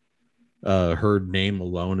lead. Her name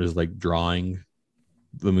alone is like drawing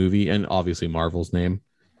the movie, and obviously Marvel's name.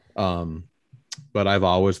 But I've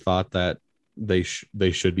always thought that they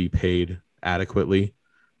should be paid adequately.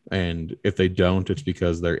 And if they don't, it's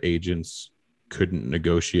because their agents couldn't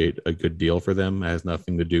negotiate a good deal for them. It has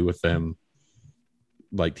nothing to do with them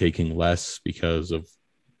like taking less because of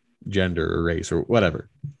gender or race or whatever.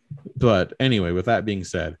 But anyway, with that being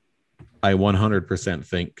said, I 100%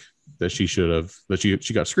 think that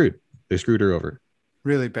she got screwed. They screwed her over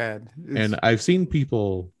really bad. And I've seen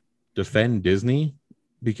people defend Disney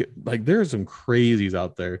because like there are some crazies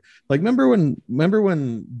out there. Like remember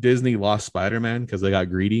when Disney lost Spider-Man because they got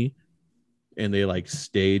greedy and they like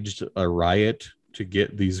staged a riot to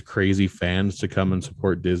get these crazy fans to come and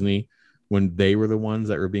support Disney when they were the ones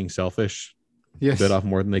that were being selfish, bit off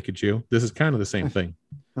more than they could chew. This is kind of the same thing.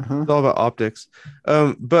 It's all about optics.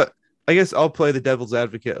 But I guess I'll play the devil's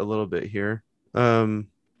advocate a little bit here.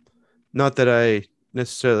 Not that I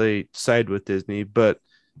necessarily side with Disney, but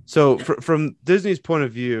so from Disney's point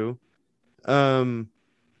of view, they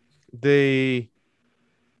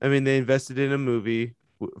invested in a movie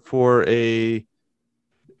for a.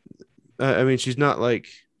 She's not like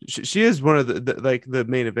she is one of the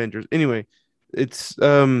main Avengers. Anyway, it's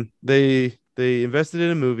they invested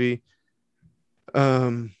in a movie.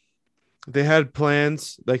 They had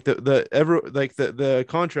plans like the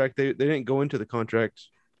contract. They didn't go into the contract,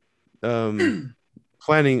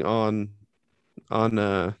 planning on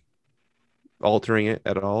altering it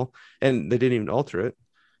at all, and they didn't even alter it.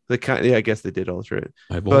 I guess they did alter it.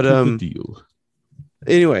 I've altered the deal.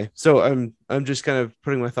 Anyway, so I'm just kind of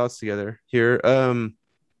putting my thoughts together here.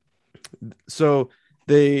 So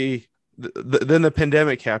then the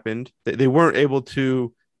pandemic happened. They weren't able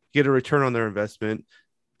to get a return on their investment.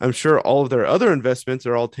 I'm sure all of their other investments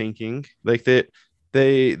are all tanking. Like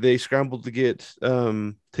they scrambled to get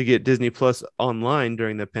Disney Plus online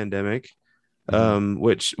during the pandemic,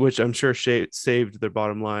 which I'm sure saved their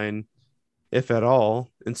bottom line, if at all.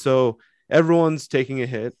 And so everyone's taking a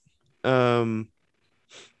hit.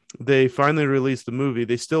 They finally released the movie.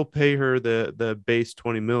 They still pay her the base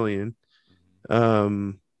 $20 million,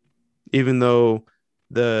 even though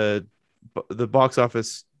the box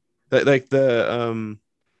office, like the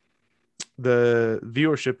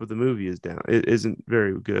viewership of the movie is down. It isn't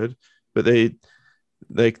very good, but she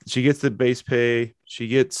gets the base pay. She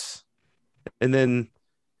gets, and then,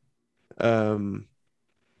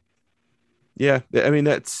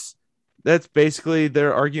 that's basically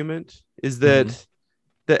their argument, is that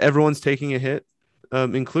everyone's taking a hit,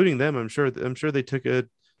 including them. I'm sure they took a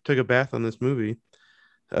bath on this movie.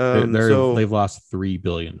 They've lost $3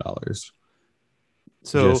 billion.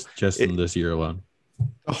 So just in this year alone.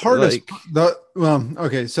 The hardest, the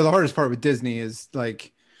hardest part with Disney is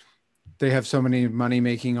like they have so many money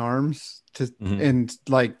making arms and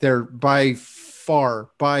like they're by far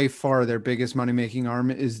their biggest money making arm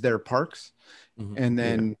is their parks, and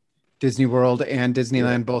then Disney World and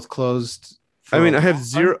Disneyland both closed. I have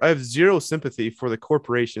zero sympathy for the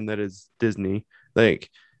corporation that is Disney. But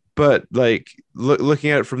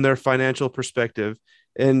looking at it from their financial perspective,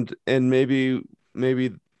 and maybe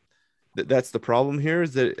that's the problem here,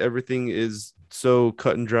 is that everything is so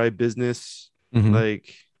cut and dry business.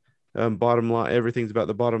 Bottom line, everything's about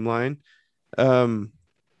the bottom line.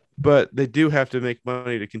 But they do have to make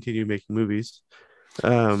money to continue making movies.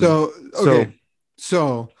 So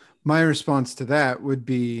my response to that would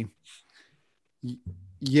be,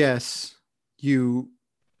 yes,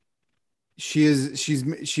 she's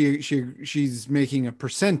making a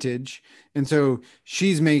percentage, and so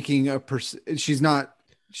she's making she's not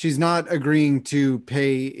agreeing to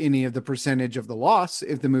pay any of the percentage of the loss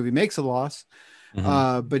if the movie makes a loss.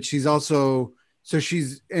 But she's also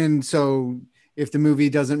if the movie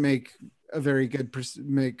doesn't make very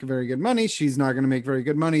good money, she's not going to make very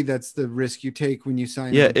good money. That's the risk you take when you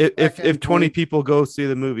sign. Yeah, if 20 people go see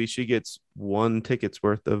the movie, she gets one ticket's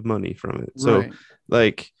worth of money from it. So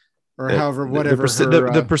or however, whatever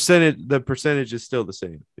the percentage is still the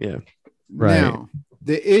same. Yeah. Right. Now,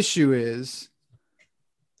 the issue is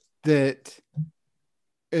that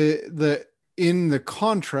in the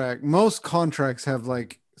contract, most contracts have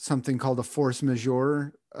like something called a force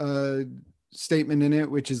majeure statement in it,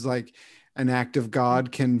 which is like an act of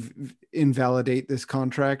God can invalidate this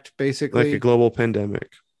contract, basically, like a global pandemic.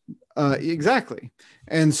 Exactly.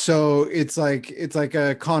 And so it's like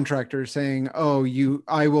a contractor saying,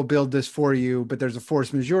 I will build this for you, but there's a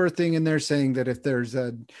force majeure thing in there saying that if there's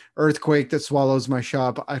an earthquake that swallows my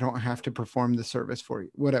shop, I don't have to perform the service for you,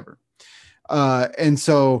 whatever. And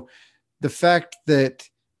so the fact that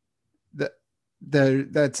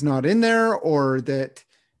that's not in there, or that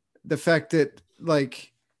the fact that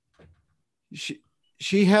like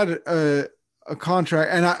she had a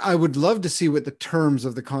contract, and I would love to see what the terms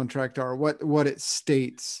of the contract are, what it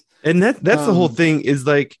states. And that's the whole thing, is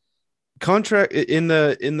like contract in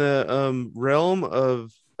the realm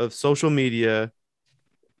of social media,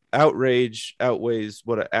 outrage outweighs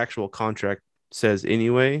what an actual contract says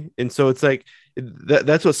anyway. And so it's like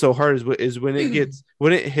that's what's so hard is when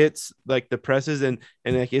it hits like the presses and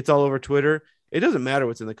like it's all over Twitter. It doesn't matter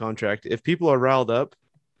what's in the contract. If people are riled up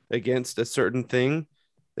against a certain thing,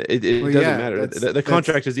 it doesn't matter. The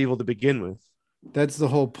contract is evil to begin with. That's the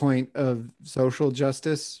whole point of social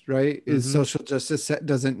justice, right? Is social justice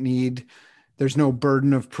doesn't need, there's no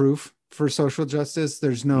burden of proof for social justice.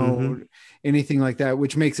 There's no anything like that,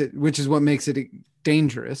 which is what makes it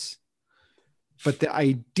dangerous. But the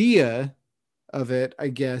idea of it, I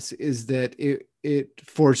guess, is that it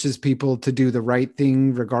forces people to do the right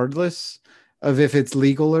thing regardless of if it's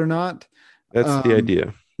legal or not. That's the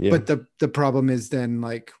idea. Yeah. But the problem is then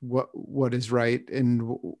like what is right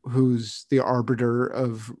and who's the arbiter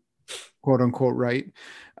of quote unquote right.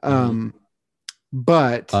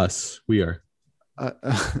 But we are.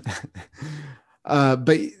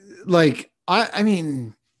 But like I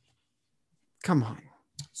mean, come on.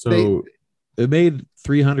 So it made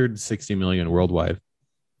 360 million worldwide.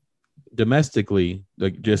 Domestically,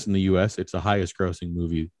 like just in the US, it's the highest grossing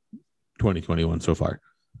movie 2021 so far.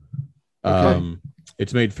 Okay.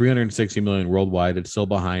 It's made 360 million worldwide. It's still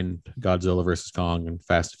behind Godzilla versus Kong and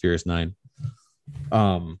Fast and Furious 9.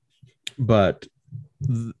 But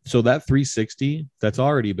so that 360, that's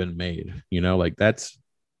already been made, like that's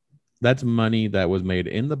money that was made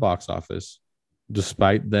in the box office,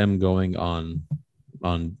 despite them going on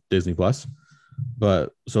Disney Plus.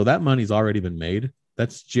 But so that money's already been made.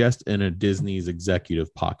 That's just in a Disney's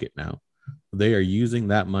executive pocket now. They are using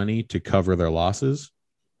that money to cover their losses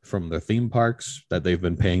from their theme parks that they've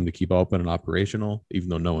been paying to keep open and operational, even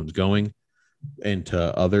though no one's going,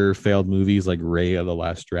 into other failed movies like Raya the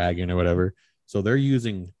Last Dragon or whatever. So they're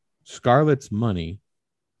using Scarlett's money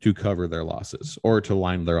to cover their losses or to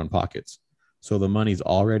line their own pockets. So the money's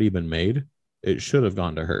already been made. It should have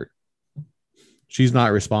gone to her. She's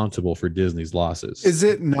not responsible for Disney's losses. Is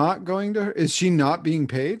it not going to her? Is she not being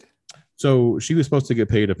paid? So she was supposed to get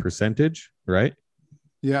paid a percentage, right?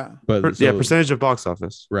 Yeah. But percentage of box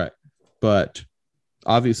office. Right. But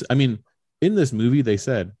obviously, I mean, in this movie, they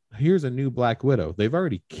said, here's a new Black Widow. They've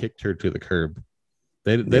already kicked her to the curb.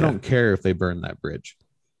 They don't care if they burn that bridge.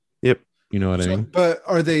 Yep. You know what I mean? But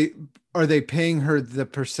are they paying her the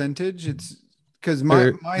percentage? It's because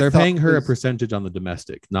they're paying her a percentage on the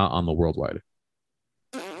domestic, not on the worldwide.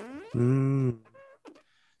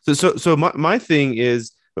 So my thing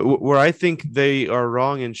is where I think they are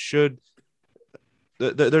wrong and should.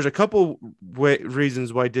 There's a couple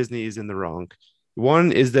reasons why Disney is in the wrong.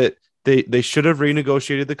 One is that they should have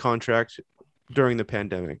renegotiated the contract during the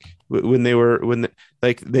pandemic when they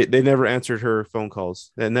never answered her phone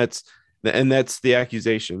calls, and that's the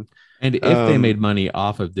accusation. And if they made money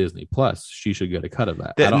off of Disney Plus, she should get a cut of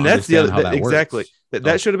that. And that's the other exactly.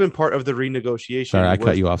 That should have been part of the renegotiation. Sorry, I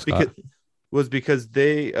cut you off, Scott. Because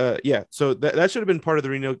they so that should have been part of the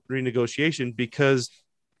renegotiation, because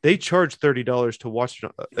they charge $30 to watch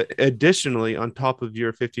it additionally on top of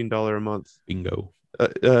your $15 a month bingo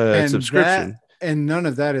subscription. And none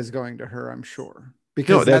of that is going to her, I'm sure.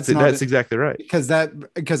 Because that's exactly right. Because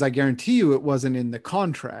I guarantee you it wasn't in the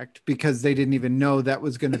contract, because they didn't even know that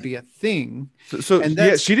was going to be a thing. So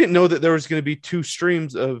she didn't know that there was going to be two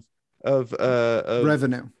streams of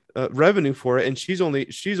revenue for it, and she's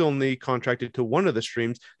only contracted to one of the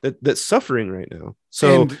streams that's suffering right now.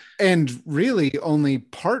 So and really only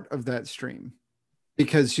part of that stream,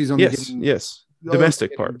 because she's only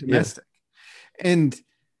domestic part.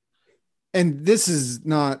 And this is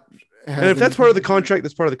not. And if that's part of the contract,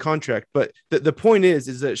 that's part of the contract. But the point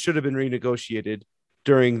is that it should have been renegotiated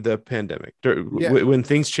during the pandemic, when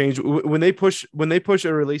things change, when they push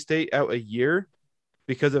a release date out a year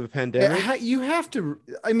because of a pandemic. You have to.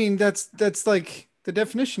 I mean, that's like the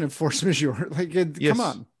definition of force majeure. Like,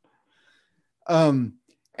 come on.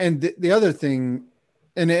 And the other thing,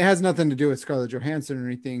 and it has nothing to do with Scarlett Johansson or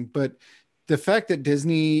anything, but the fact that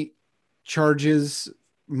Disney charges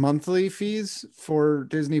monthly fees for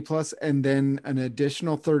Disney Plus and then an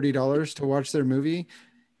additional $30 to watch their movie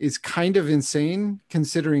is kind of insane,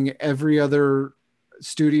 considering every other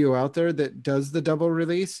studio out there that does the double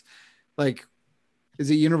release. Like, is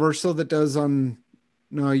it Universal that does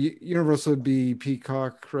Universal would be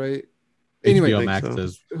Peacock, right? Anyway, HBO Max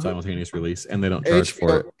does simultaneous release, and they don't charge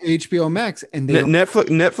for it. HBO Max and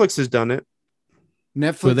Netflix has done it.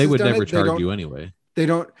 Netflix, but they would never charge you anyway. They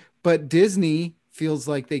don't. But Disney feels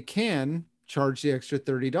like they can charge the extra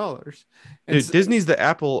 $30. And Disney's the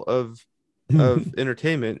Apple of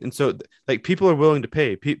entertainment, and so like people are willing to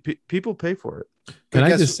pay. People pay for it. Can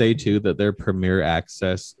I just say too that their Premier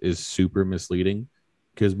Access is super misleading,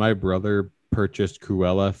 because my brother purchased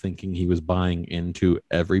Cruella thinking he was buying into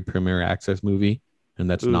every Premier Access movie, and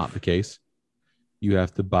that's not the case. You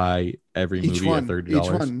have to buy every movie at $30.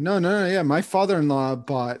 Each one. No. Yeah, my father-in-law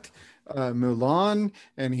bought Mulan,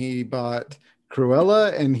 and he bought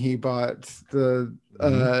Cruella, and he bought the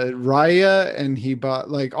Raya, and he bought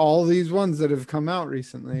like all these ones that have come out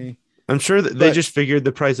recently. I'm sure that they just figured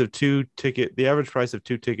the average price of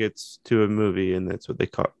two tickets to a movie, and that's what they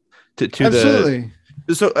to Absolutely.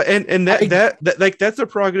 So and that like that's their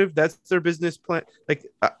prerogative. That's their business plan. Like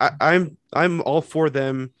I'm all for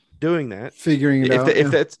them doing that, figuring it out.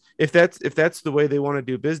 If that's the way they want to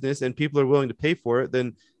do business, and people are willing to pay for it,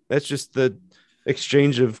 then that's just the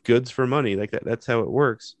exchange of goods for money. Like that's how it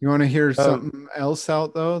works. You want to hear something else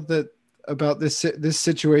out though that about this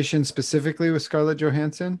situation specifically with Scarlett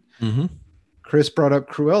Johansson? Mm-hmm. Chris brought up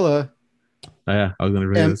Cruella. Oh, yeah, I was going to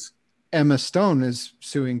read this. Emma Stone is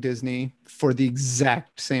suing Disney for the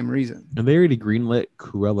exact same reason. And they already greenlit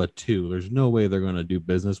Cruella 2. There's no way they're going to do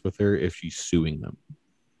business with her if she's suing them.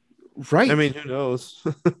 Right. I mean, who knows?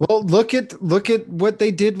 Well, look at what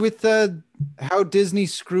they did with how Disney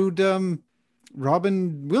screwed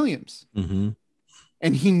Robin Williams. Mm-hmm.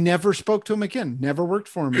 And he never spoke to him again. Never worked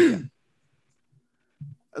for him again.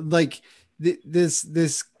 Like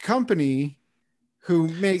this company who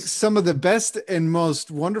makes some of the best and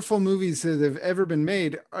most wonderful movies that have ever been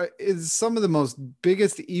made is some of the most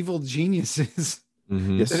biggest evil geniuses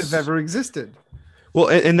that have ever existed. Well,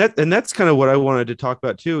 and that's kind of what I wanted to talk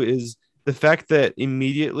about too, is the fact that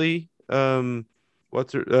immediately, Cruella,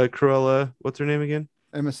 what's her name again?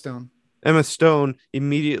 Emma Stone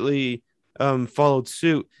immediately followed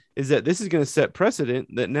suit. Is that this is going to set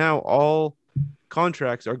precedent that now all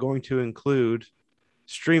contracts are going to include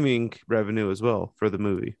streaming revenue as well for the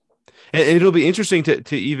movie, and it'll be interesting to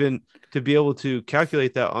be able to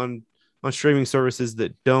calculate that on streaming services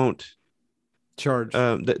that don't charge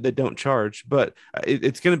that don't charge, but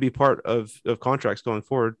it's going to be part of contracts going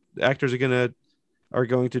forward. The actors are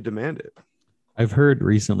going to demand it. I've heard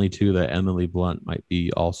recently too that Emily Blunt might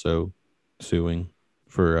be also suing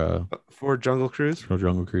for Jungle Cruise. For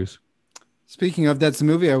Jungle Cruise. Speaking of, that's the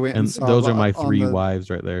movie I went and saw. Those are my three wives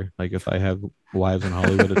right there. Like if I have wives in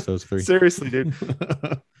Hollywood, it's those three. Seriously, dude.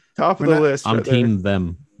 Top of the list. I'm team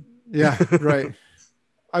them. Yeah, right.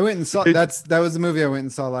 I went and saw that was the movie I went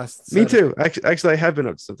and saw last Saturday. Me too. Actually, I have been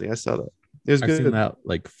up to something. I saw that. It was I've good. seen that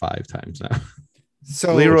like 5 times now.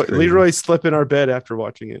 So Leroy slept in our bed after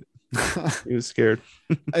watching it. He was scared.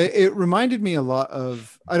 It reminded me a lot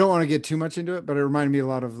of, I don't want to get too much into it, but it reminded me a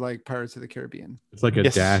lot of like Pirates of the Caribbean. It's like a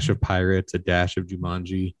dash of Pirates, a dash of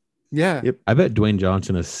Jumanji. Yeah. Yep. I bet Dwayne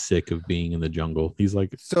Johnson is sick of being in the jungle. He's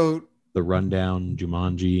like the Rundown,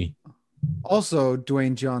 Jumanji. Also,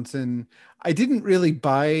 Dwayne Johnson, I didn't really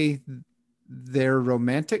buy their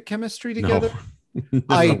romantic chemistry together. No.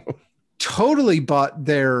 I totally bought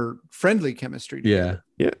their friendly chemistry together.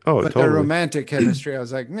 Yeah. Oh, but totally. Their romantic chemistry, I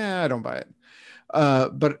was like, nah, I don't buy it.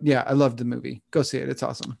 But yeah, I loved the movie. Go see it. It's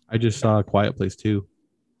awesome. I just saw A Quiet Place 2.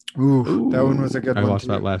 Ooh, that one was a good one. I watched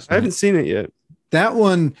that last night. I haven't seen it yet. That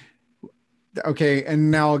one, okay,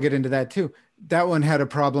 and now I'll get into that too. That one had a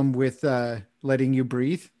problem with letting you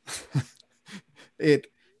breathe.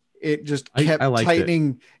 It just kept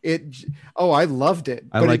tightening it. Oh, I loved it.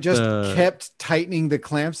 But it just kept tightening the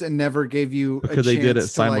clamps and never gave you because they did it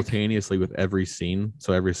simultaneously with every scene.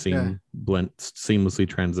 So every scene seamlessly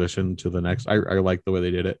transitioned to the next. I like the way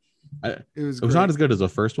they did it. It was not as good as the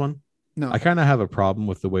first one. No. I kind of have a problem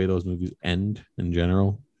with the way those movies end in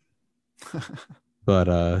general.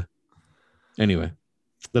 But anyway,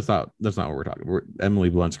 that's not what we're talking about.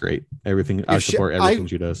 Emily Blunt's great. I support everything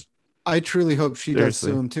she does. I truly hope she does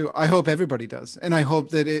sue him too. I hope everybody does. And I hope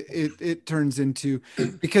that it turns into,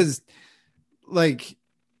 because like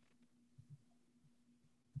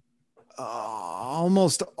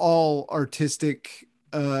almost all artistic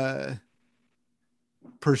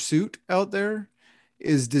pursuit out there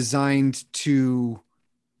is designed to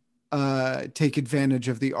take advantage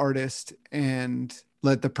of the artist and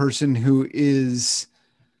let the person who is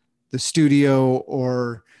the studio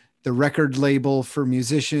or the record label for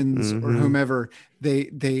musicians or whomever, they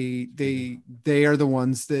are the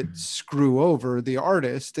ones that screw over the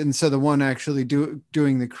artist. And so the one actually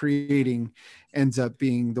doing the creating ends up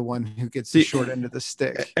being the one who gets the short end of the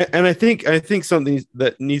stick. And I think something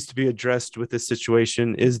that needs to be addressed with this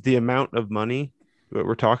situation is the amount of money that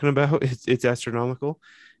we're talking about. It's astronomical.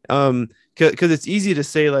 Because it's easy to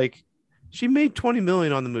say, like, she made 20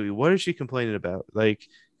 million on the movie. What is she complaining about? Like,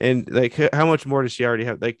 and like, how much more does she already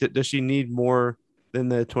have? Like, does she need more than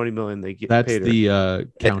the 20 million they get? That's paid her? The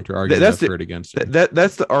counter argument I've heard against her.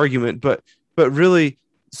 That's the argument, but really,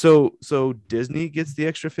 so Disney gets the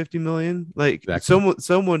extra 50 million. Like, exactly.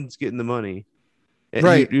 Someone's getting the money, and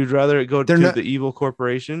right? You'd rather it go to the evil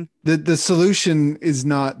corporation. The solution is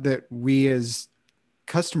not that we as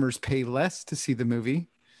customers pay less to see the movie.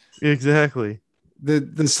 Exactly.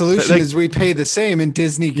 The solution is we pay the same and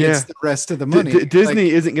Disney gets the rest of the money.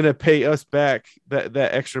 Disney isn't going to pay us back that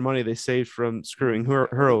extra money they saved from screwing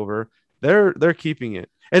her over. they're keeping it,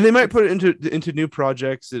 and they might put it into new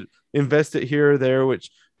projects, invest it here or there, which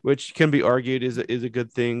can be argued is a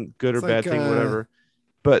good thing, good or bad thing, whatever.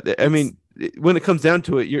 But I mean, when it comes down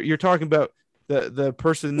to it, you're talking about the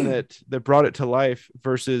person that brought it to life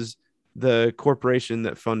versus the corporation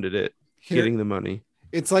that funded it getting the money.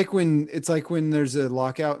 It's like when there's a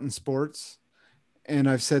lockout in sports, and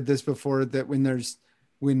I've said this before, that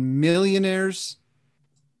when millionaires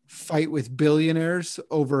fight with billionaires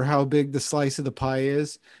over how big the slice of the pie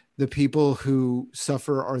is, the people who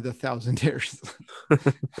suffer are the thousandaires.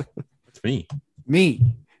 It's me.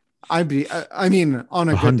 I mean, on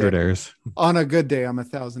a hundredaires. On a good day, I'm a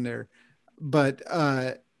thousandaire, but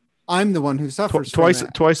I'm the one who suffers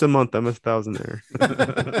twice a month. I'm a thousandaire.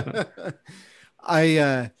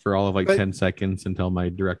 For all of 10 seconds until my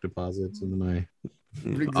direct deposits and my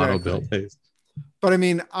auto bill pays. But I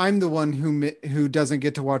mean, I'm the one who doesn't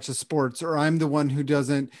get to watch the sports, or I'm the one who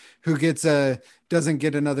doesn't get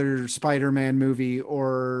another Spider-Man movie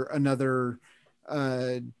or another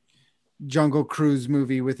Jungle Cruise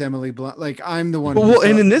movie with Emily Blunt. Like, I'm the one. Well,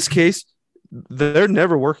 and in this case, they're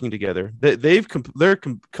never working together. They're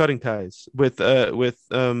cutting ties with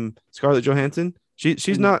Scarlett Johansson.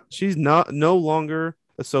 She's no longer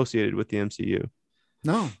associated with the MCU.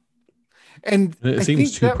 No. And it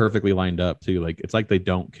seems too perfectly lined up too. Like, it's like they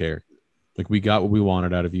don't care. Like, we got what we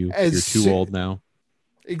wanted out of you. You're too old now.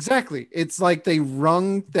 Exactly. It's like they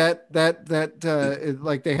wrung that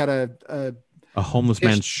like they had a homeless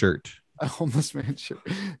man's shirt. A homeless man's shirt.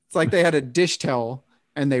 It's like they had a dish towel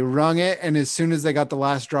and they wrung it, and as soon as they got the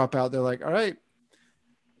last drop out, they're like, all right,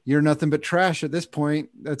 you're nothing but trash at this point.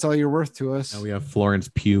 That's all you're worth to us. Now we have Florence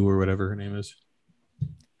Pugh, or whatever her name is,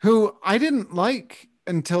 who I didn't like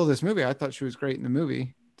until this movie. I thought she was great in the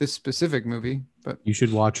movie, this specific movie. But you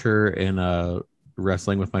should watch her in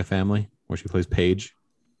Wrestling with My Family, where she plays Paige.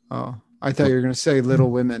 Oh, I thought you were going to say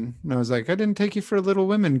Little Women, and I was like, I didn't take you for a Little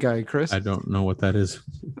Women guy, Chris. I don't know what that is.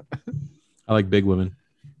 I like big women.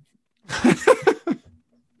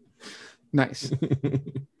 Nice.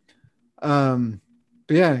 But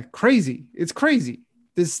yeah, crazy. It's crazy.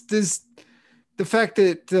 The fact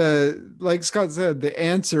that, like Scott said, the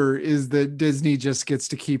answer is that Disney just gets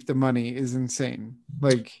to keep the money is insane.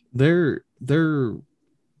 Like, their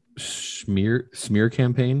smear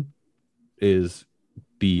campaign is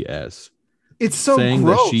BS. It's so saying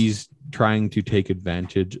gross. That she's trying to take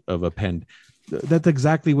advantage of a pen. That's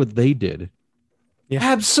exactly what they did. Yeah,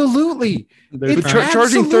 absolutely. It's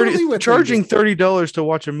charging $30 to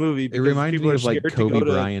watch a movie. It reminds me of like Kobe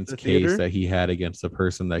Bryant's case that he had against the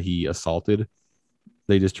person that he assaulted.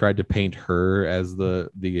 They just tried to paint her as the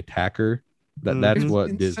attacker. That's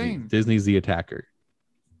what Disney's the attacker.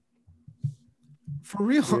 For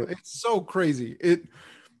real, yeah. It's so crazy.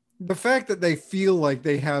 The fact that they feel like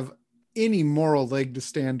they have any moral leg to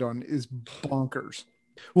stand on is bonkers.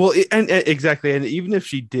 Well, exactly, and even if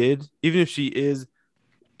she is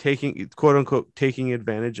taking, quote unquote, taking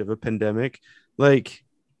advantage of a pandemic, like,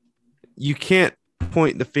 you can't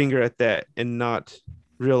point the finger at that and not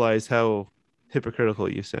realize how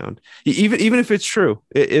hypocritical you sound. Even if it's true,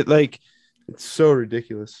 it's so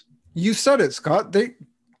ridiculous. You said it, Scott. They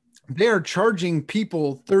are charging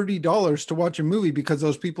people $30 to watch a movie because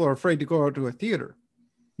those people are afraid to go out to a theater.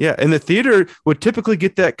 Yeah, and the theater would typically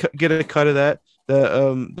get a cut of that.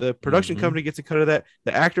 The production company gets a cut of that.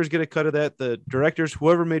 The actors get a cut of that. The directors,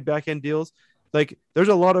 whoever made back end deals, like, there's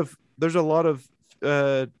a lot of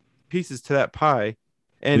pieces to that pie.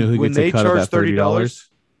 And when they charge $30,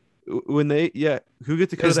 who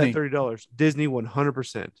gets a cut of that $30? Disney,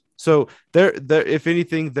 100%. So they're if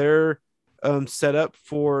anything, they're set up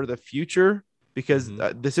for the future, because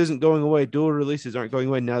this isn't going away. Dual releases aren't going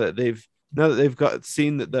away now that they've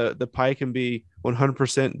seen that the pie can be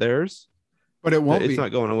 100% theirs. But it won't. It's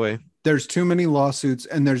not going away. There's too many lawsuits,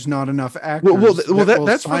 and there's not enough actors.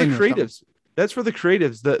 That's for the creatives. That's for the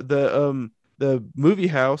creatives. The movie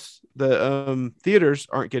house, the theaters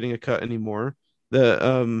aren't getting a cut anymore.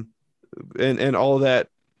 And all of that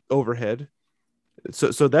overhead.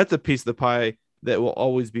 So that's a piece of the pie that will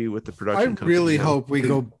always be with the production company. I really hope we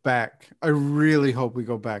go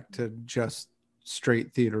back to just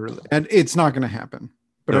straight theater, and it's not going to happen.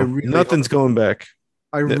 But nothing's going back.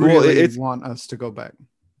 I really want us to go back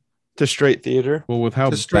to straight theater. Well, with how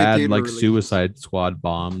bad Suicide Squad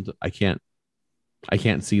bombed, I can't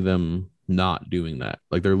see them not doing that.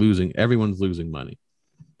 Like, everyone's losing money.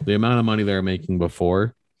 The amount of money they were making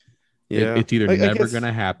before, it's either never going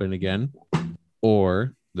to happen again,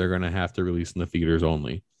 or they're going to have to release in the theaters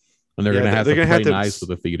only, and they're going to have to play nice with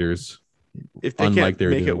the theaters, if they can't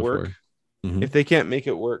make it work. Mhm. if they can't make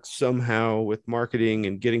it work somehow with marketing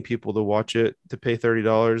and getting people to watch it to pay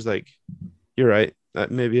 $30, like you're right.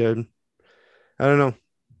 Maybe I don't know.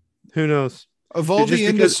 Who knows? Of all Just the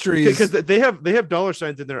industries, because they have dollar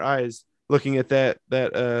signs in their eyes looking at that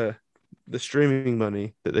the streaming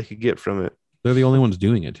money that they could get from it. They're the only ones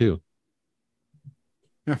doing it too.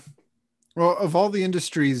 yeah. Well, of all the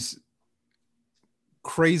industries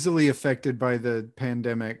crazily affected by the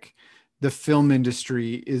pandemic, the film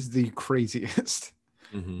industry is the craziest.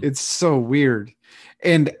 Mhm. It's so weird.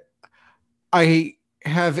 And I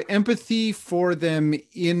have empathy for them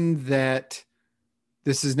in that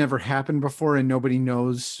this has never happened before and nobody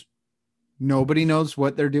knows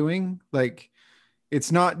what they're doing. Like,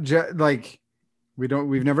 it's not just like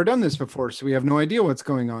we've never done this before, so we have no idea what's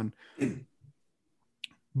going on.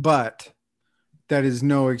 But that is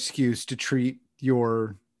no excuse to treat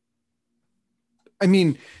your, I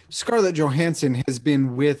mean, Scarlett Johansson has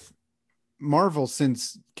been with Marvel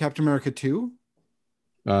since Captain America 2.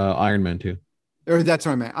 Iron Man 2. Or that's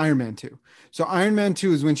what I meant, Iron Man 2. So Iron Man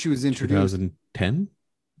 2 is when she was introduced. 2010?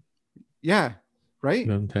 Yeah, right?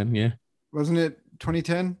 2010, yeah. Wasn't it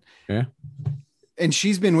 2010? Yeah. And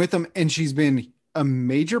she's been with them, and she's been a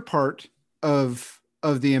major part of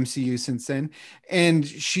the MCU since then. And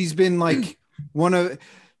she's been like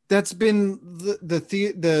that's been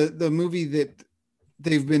the movie that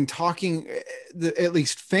they've been talking, at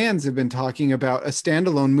least fans have been talking about, a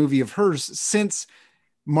standalone movie of hers since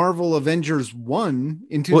Marvel Avengers 1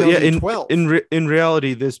 in 2012. Well, in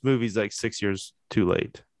reality, this movie's like 6 years too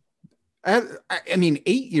late. I mean,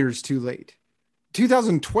 8 years too late.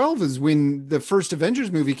 2012 is when the first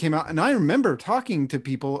Avengers movie came out, and I remember talking to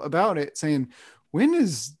people about it, saying, when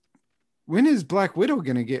is Black Widow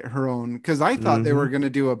going to get her own? Because I thought they were going to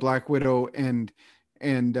do a Black Widow and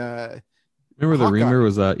remember the Hawkeye. rumor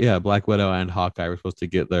was Black Widow and Hawkeye were supposed to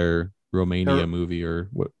get their Romania movie, or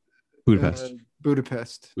what?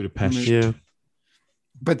 Budapest. Yeah.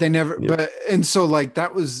 But they never, and so like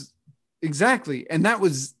that was exactly, and that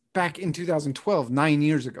was back in 2012, 9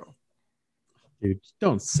 years ago. Dude,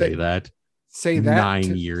 don't say that. Say that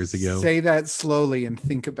 9 years ago. Say that slowly and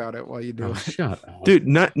think about it while you do it. Shut up. Dude,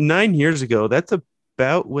 9 years ago, that's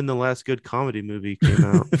about when the last good comedy movie came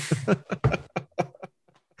out.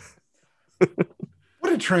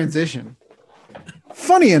 What a transition.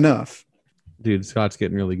 Funny enough. Dude, Scott's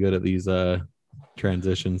getting really good at these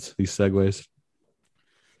transitions, these segues.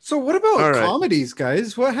 So what about comedies,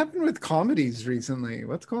 guys? What happened with comedies recently?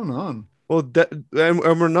 What's going on? Well, and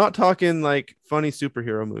we're not talking like funny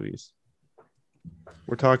superhero movies.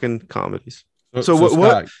 We're talking comedies. So what?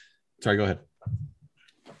 Scott, sorry, go ahead.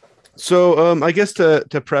 So I guess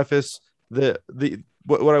to preface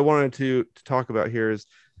what I wanted to talk about here is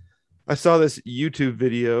I saw this YouTube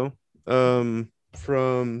video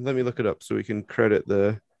from, let me look it up so we can credit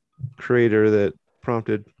the creator that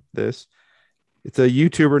prompted this. It's a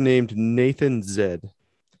YouTuber named Nathan Zed.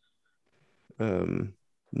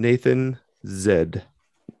 Nathan Zed.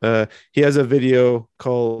 He has a video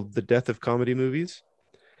called "The Death of Comedy Movies,"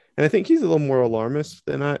 and I think he's a little more alarmist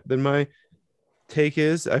than my take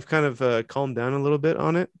is. I've kind of calmed down a little bit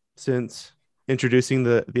on it since introducing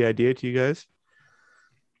the idea to you guys.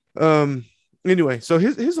 Anyway, so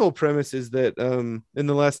his whole premise is that in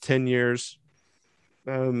the last 10 years,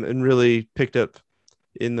 and really picked up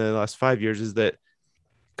in the last 5 years, is that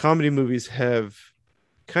comedy movies have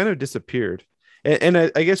kind of disappeared. And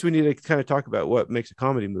I guess we need to kind of talk about what makes a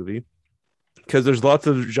comedy movie, because there's lots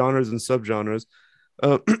of genres and subgenres.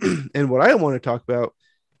 And what I want to talk about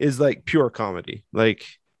is like pure comedy, like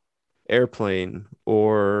Airplane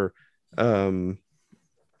or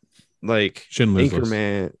like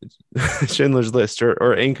Schindler's Schindler's List or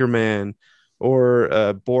Anchorman or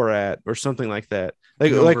Borat or something like that.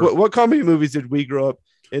 Like what comedy movies did we grow up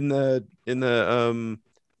in the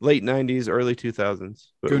late 90s, early 2000s?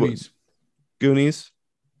 Goonies.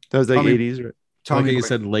 That was like 80s, right? Tommy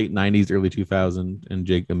said late 90s, early 2000, and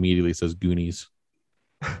Jake immediately says Goonies.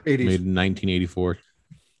 80s. Made in 1984.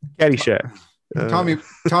 Caddyshack. Tommy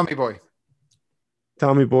Boy.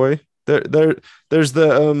 Tommy Boy. There's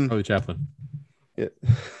the Charlie Chaplin. Yeah.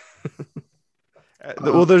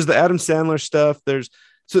 Well, there's the Adam Sandler stuff. There's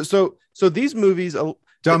so these movies,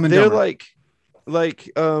 Dumb and they're Dumber.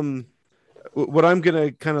 like what I'm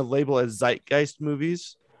gonna kind of label as zeitgeist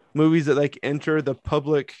movies that like enter the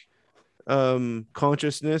public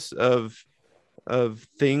consciousness of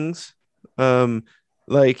things.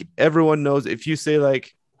 Like everyone knows, if you say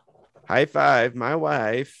like high five my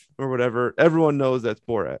wife or whatever, everyone knows that's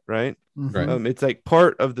Borat, right? Right. It's like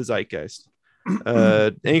part of the zeitgeist.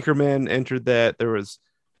 Anchorman entered that. There was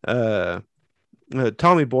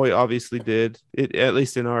Tommy Boy obviously did it, at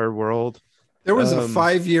least in our world. There was a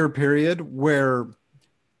 5-year period where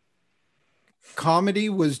comedy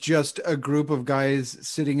was just a group of guys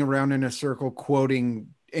sitting around in a circle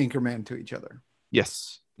quoting Anchorman to each other.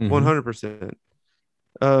 Yes, 100%.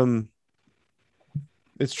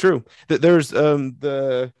 It's true that there's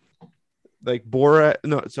the like Borat.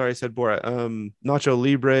 No, sorry, I said Borat. Nacho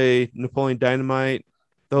Libre, Napoleon Dynamite.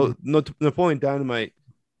 Though Napoleon Dynamite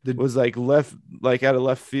was like left, like out of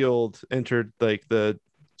left field, entered like the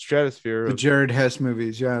stratosphere. The Jared Hess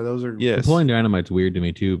movies, yeah, those are. Yes. Napoleon Dynamite's weird to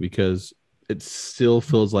me too because it still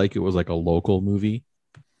feels like it was like a local movie,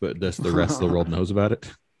 but just the rest of the world knows about it.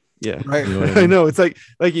 Yeah, right. You know I mean? I know it's like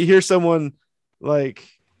you hear someone like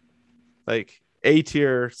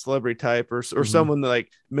A-tier celebrity type or someone that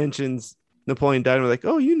like mentions Napoleon Dynamite, like,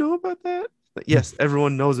 oh, you know about that? Like, yes,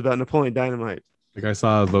 everyone knows about Napoleon Dynamite. Like I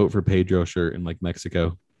saw a vote for Pedro shirt in like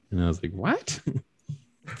Mexico, and I was like, what?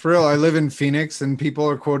 For real, I live in Phoenix and people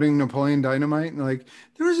are quoting Napoleon Dynamite and like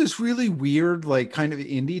there was this really weird like kind of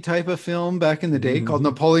indie type of film back in the day called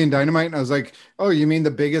Napoleon Dynamite, and I was like, oh, you mean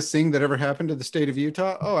the biggest thing that ever happened to the state of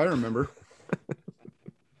Utah? Oh, I remember.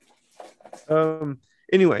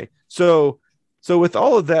 Anyway, so with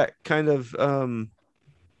all of that kind of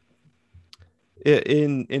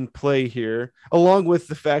in play here, along with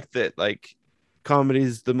the fact that like comedy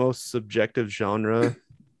is the most subjective genre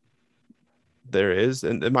there is,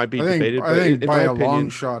 and it might be debated. I think by a long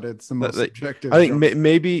shot, it's the most subjective. I think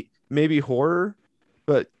maybe horror,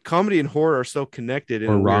 but comedy and horror are so connected.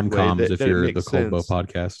 Or rom-coms if you're the Coldbow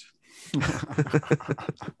podcast.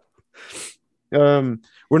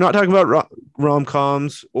 We're not talking about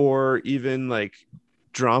rom-coms or even like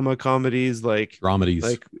drama comedies, like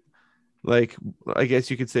dramedies, like I guess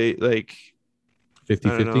you could say like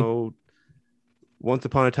 50-50. Once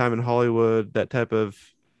Upon a Time in Hollywood, that type of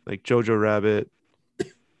like Jojo Rabbit.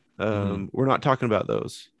 We're not talking about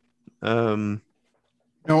those. No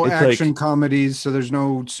action comedies, so there's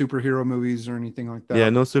no superhero movies or anything like that. Yeah,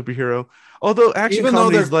 no superhero. Although action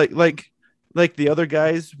comedies like the other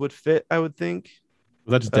guys would fit, I would think.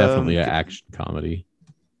 Well, that's definitely an action comedy.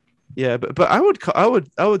 Yeah, but I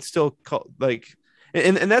would still call like,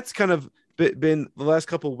 and that's kind of been the last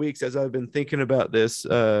couple of weeks as I've been thinking about this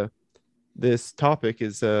this topic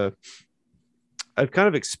is I've kind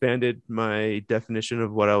of expanded my definition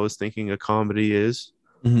of what I was thinking a comedy is.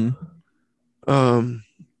 Because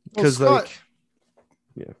like,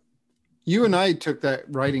 yeah, you and I took that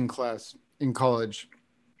writing class in college,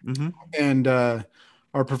 and our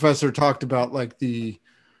professor talked about like the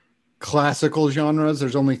classical genres.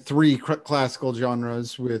 There's only 3 classical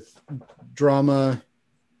genres with drama,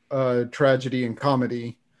 tragedy, and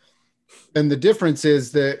comedy. And the difference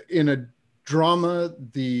is that in a drama,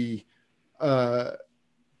 the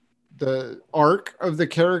arc of the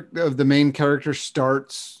character of the main character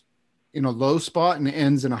starts in a low spot and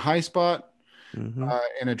ends in a high spot.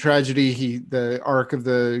 In a tragedy, the arc of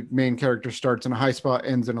the main character starts in a high spot,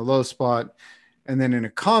 ends in a low spot. And then in a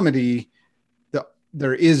comedy,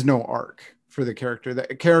 there is no arc for the character.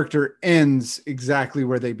 The character ends exactly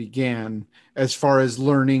where they began, as far as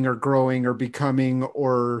learning or growing or becoming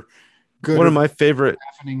or good. One of my favorite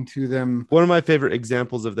happening to them. One of my favorite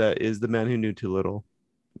examples of that is The Man Who Knew Too Little,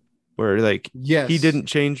 where like he didn't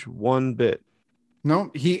change one bit.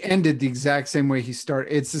 No, he ended the exact same way he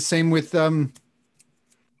started. It's the same with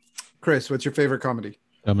Chris. What's your favorite comedy?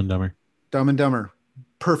 Dumb and Dumber. Dumb and Dumber,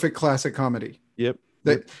 perfect classic comedy. Yep.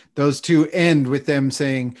 Those two end with them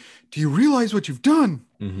saying, "Do you realize what you've done?"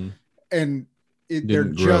 And they're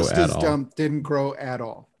just as dumb. Didn't grow at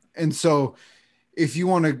all. And so, if you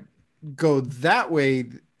want to go that way,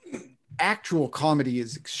 actual comedy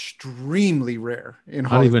is extremely rare in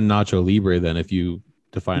Hollywood. Not even Nacho Libre. Then, if you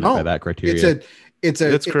define it by that criteria, it's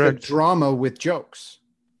a drama with jokes.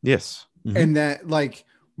 Yes, and that like.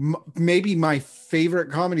 Maybe my favorite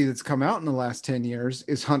comedy that's come out in the last 10 years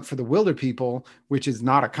is Hunt for the Wilder People, which is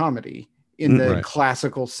not a comedy in the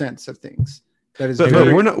classical sense of things. That is, but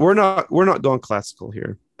we're not going classical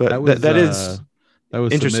here. But that was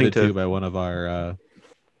interesting submitted by one of our on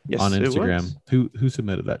Instagram. Who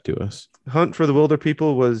submitted that to us? Hunt for the Wilder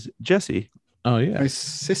People was Jesse. Oh yeah, my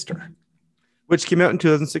sister, which came out in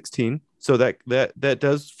 2016. So that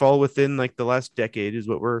does fall within like the last decade is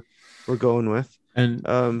what we're going with.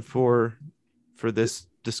 And for this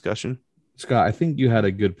discussion, Scott, I think you had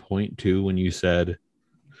a good point too when you said,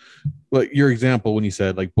 like your example when you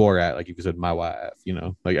said like Borat, like if you said my wife, you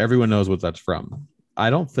know, like everyone knows what that's from. I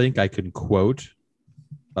don't think I can quote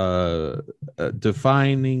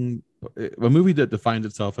defining a movie that defines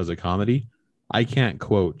itself as a comedy. I can't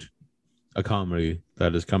quote a comedy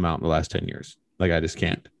that has come out in the last 10 years. Like I just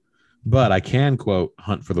can't. But I can quote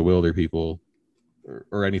Hunt for the Wilder People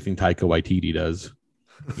or anything Taika Waititi does.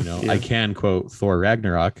 You know, I can quote Thor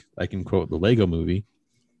Ragnarok. I can quote the Lego movie.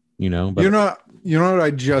 You know, but you know what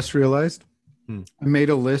I just realized? I made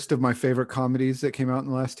a list of my favorite comedies that came out in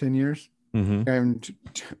the last 10 years. And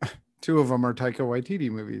two of them are Taika Waititi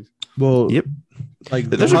movies. Well, yep. Like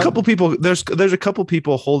there's a couple people. There's a couple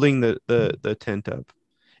people holding the tent up.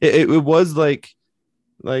 It was like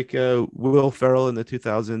Will Ferrell in the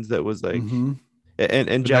 2000s. That was like,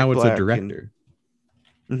 and Jack now it's Black a director.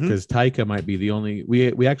 Because Taika might be the only.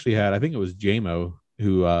 We actually had. I think it was JMO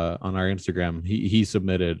who on our Instagram he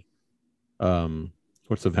submitted.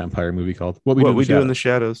 What's the vampire movie called? What we do in the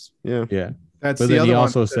shadows. Yeah. That's but the then other he one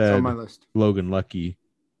also that's said on my list. Logan Lucky.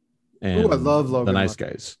 And I love Logan The Nice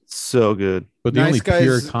Lucky. Guys. So good. But the Nice only Guys...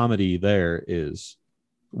 pure comedy there is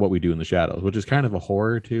What We Do in the Shadows, which is kind of a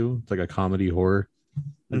horror too. It's like a comedy horror.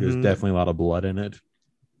 Like there's definitely a lot of blood in it.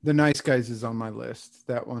 The Nice Guys is on my list.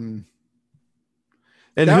 That one.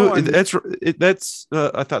 And that's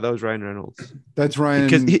I thought that was Ryan Reynolds. That's Ryan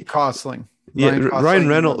Gosling.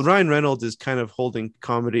 Ryan Reynolds is kind of holding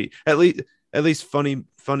comedy, at least funny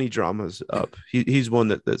dramas up. He's one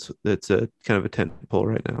that's a kind of a tent pole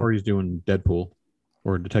right now. Or he's doing Deadpool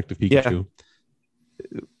or Detective Pikachu.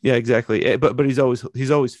 Yeah, exactly. But he's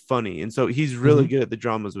always funny, and so he's really good at the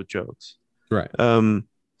dramas with jokes. Right. So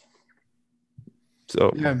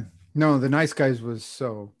yeah. No, The Nice Guys was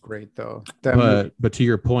so great though. But to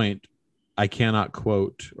your point, I cannot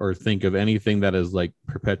quote or think of anything that has like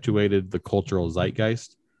perpetuated the cultural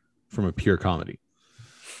zeitgeist from a pure comedy.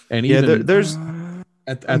 And even there's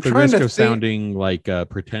at the risk of sounding like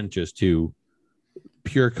pretentious too,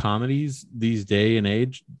 pure comedies these day and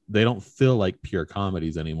age, they don't feel like pure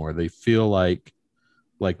comedies anymore. They feel like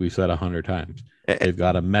we said 100 times, they've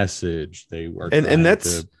got a message. They are trying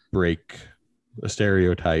to break a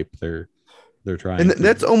stereotype. They're trying, and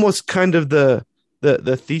that's almost kind of the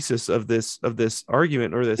thesis of this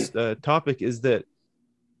argument or this topic is there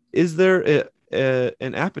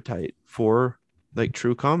an appetite for like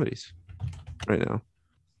true comedies right now?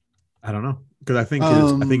 I don't know, because I think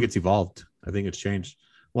it's evolved. I think it's changed.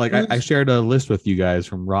 Like I shared a list with you guys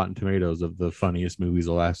from Rotten Tomatoes of the funniest movies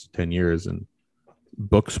the last 10 years, and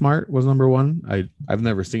Booksmart was number one. I've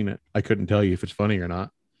never seen it. I couldn't tell you if it's funny or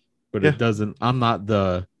not, but it doesn't. I'm not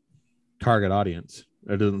the target audience.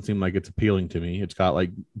 It doesn't seem like it's appealing to me. It's got like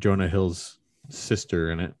Jonah Hill's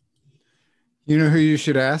sister in it. You know who you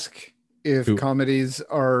should ask if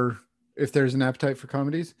there's an appetite for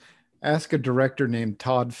comedies? Ask a director named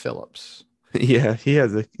Todd Phillips. Yeah, he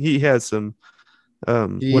has some.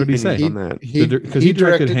 What did he say on that? Because he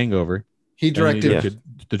directed Hangover. He directed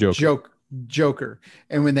the Joker.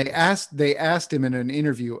 And when they asked him in an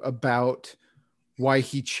interview about why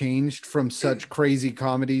he changed from such crazy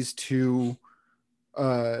comedies to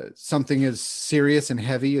something as serious and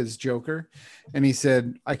heavy as Joker, and he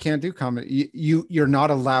said, I can't do comedy. You're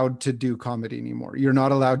not allowed to do comedy anymore. You're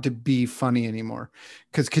not allowed to be funny anymore.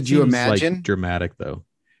 Because could you imagine? Like dramatic though.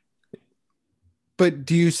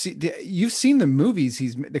 But you've seen the movies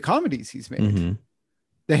the comedies he's made.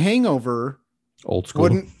 The Hangover, old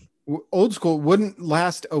school wouldn't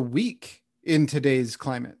last a week in today's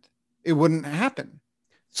climate. It wouldn't happen.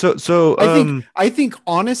 So I think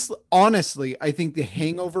honestly, I think The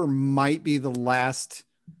Hangover might be the last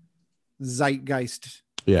zeitgeist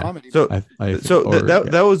comedy.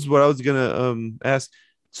 That was what I was gonna ask.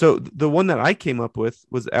 So the one that I came up with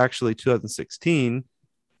was actually 2016,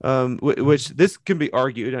 which this can be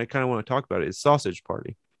argued, and I kind of want to talk about it. Is Sausage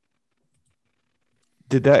Party?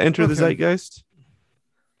 Did that enter the zeitgeist?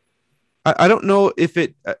 I don't know if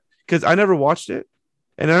it, because I never watched it.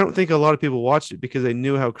 And I don't think a lot of people watched it because they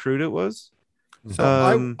knew how crude it was.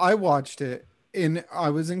 So I watched it I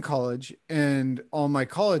was in college, and all my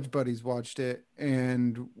college buddies watched it,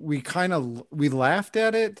 and we laughed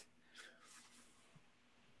at it,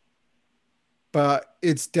 but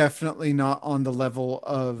it's definitely not on the level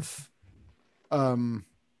of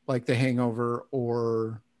like The Hangover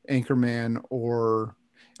or Anchorman, or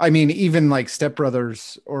I mean even like Step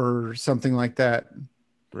Brothers or something like that.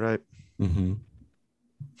 Right. I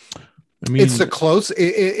mean, it's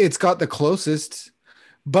it's got the closest,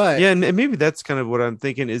 but yeah, and maybe that's kind of what I'm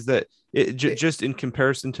thinking, is that just in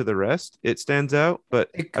comparison to the rest, it stands out.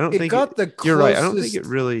 But I don't think you're right. I don't think it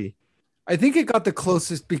really. I think it got the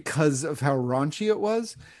closest because of how raunchy it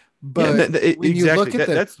was. But when you look at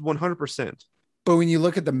that's 100%. But when you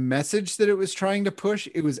look at the message that it was trying to push,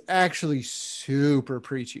 it was actually super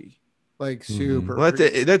preachy, like super. Well,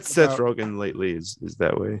 that's Seth Rogen lately is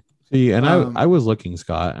that way. See, and I was looking,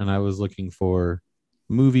 Scott, and I was looking for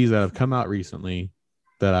movies that have come out recently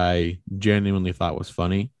that I genuinely thought was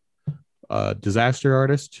funny. Disaster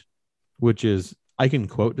Artist, which is, I can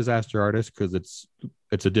quote Disaster Artist because it's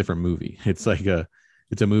a different movie. It's a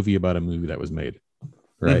movie about a movie that was made,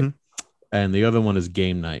 right? Mm-hmm. And the other one is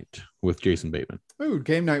Game Night with Jason Bateman. Oh,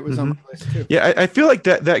 Game Night was on my list too. Yeah, I feel like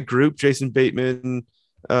that group, Jason Bateman,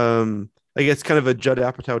 I guess kind of a Judd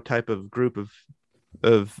Apatow type of group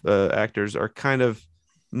of actors are kind of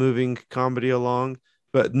moving comedy along,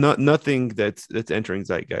 but nothing that's entering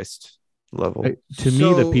zeitgeist level. To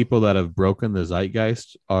me, the people that have broken the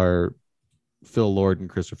zeitgeist are Phil Lord and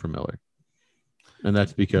Christopher Miller, and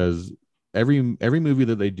that's because every movie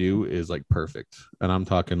that they do is like perfect. And I'm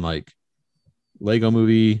talking like Lego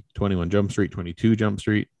Movie, 21 Jump Street, 22 Jump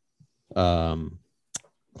Street, Cloudy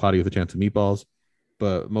with a Chance of Meatballs,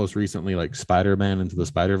 but most recently like Spider-Man Into the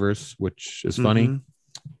Spider-Verse, which is funny,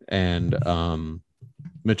 and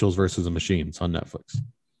Mitchell's versus the Machines on Netflix,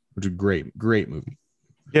 which is a great movie.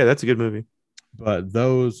 Yeah, that's a good movie. But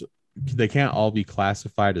they can't all be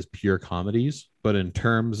classified as pure comedies, but in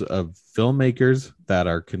terms of filmmakers that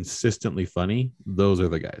are consistently funny, those are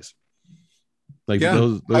the guys. Like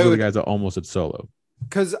those are the guys that almost did Solo.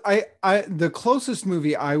 Because I the closest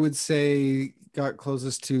movie I would say got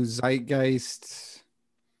closest to zeitgeist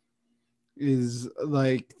is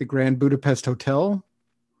like the Grand Budapest Hotel.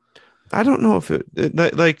 I don't know if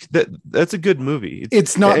that's a good movie.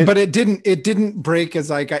 It's not, but it didn't break as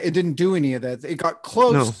it didn't do any of that. It got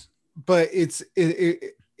close, but it's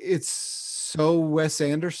so Wes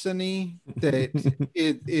Anderson-y that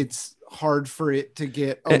it's hard for it to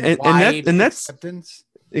get wide acceptance.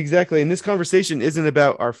 Exactly. And this conversation isn't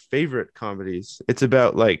about our favorite comedies. It's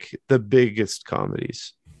about like the biggest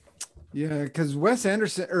comedies. Yeah, because Wes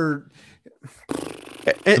Anderson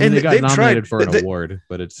they got nominated for an award,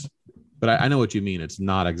 but I know what you mean. It's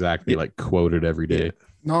not exactly like quoted every day. Yeah.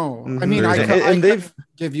 No, I mean, I can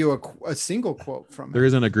give you a single quote from it. There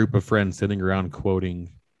isn't a group of friends sitting around quoting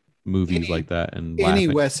movies like that and any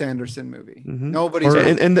laughing. Wes Anderson movie. Nobody's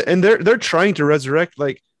and they're trying to resurrect,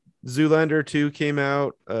 like Zoolander 2 came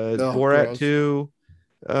out, Borat 2.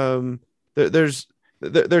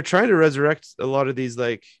 They're trying to resurrect a lot of these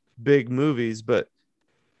like big movies, but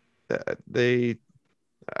they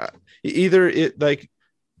either it like,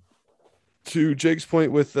 to Jake's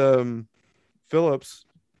point with Phillips,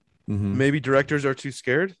 maybe directors are too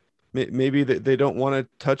scared. Maybe they don't want to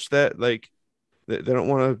touch that. Like they don't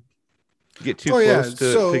want to get too close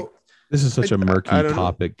to. This is such a murky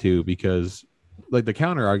topic too, because like the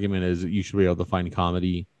counter argument is that you should be able to find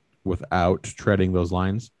comedy without treading those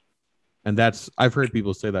lines, and I've heard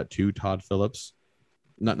people say that to Todd Phillips,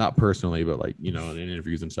 not personally, but like in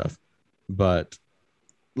interviews and stuff. But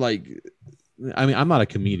like, I mean, I'm not a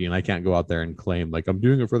comedian. I can't go out there and claim like I'm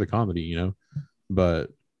doing it for the comedy,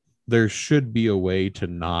 but there should be a way to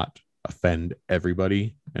not offend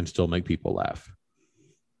everybody and still make people laugh.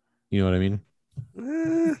 You know what I mean?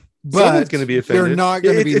 But someone's going to be offended. They're not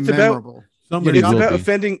going to be memorable.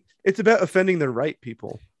 It's about offending the right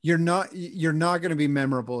people. You're not going to be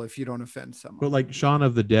memorable if you don't offend someone. But like Shaun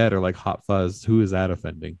of the Dead or like Hot Fuzz, who is that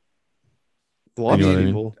offending? A lot of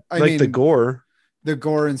people. I mean, the gore. The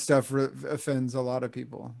gore and stuff offends a lot of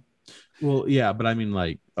people. Well, yeah, but I mean,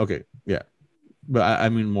 like, okay, yeah, but I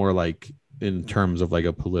mean more like in terms of like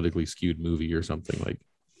a politically skewed movie or something like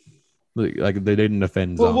they didn't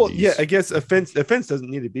offend zombies. Well, yeah, I guess offense doesn't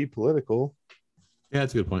need to be political. Yeah,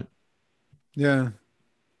 that's a good point. Yeah,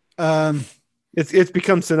 it's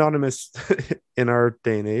become synonymous in our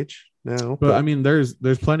day and age now. But I mean, there's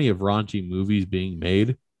plenty of raunchy movies being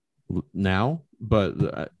made now,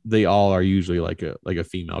 but they all are usually like a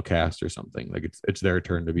female cast or something. Like it's their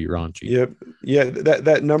turn to be raunchy. Yep. Yeah,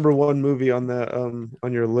 that number one movie on the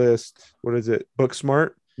on your list, what is it?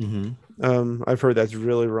 Booksmart. I've heard that's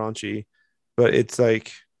really raunchy, but it's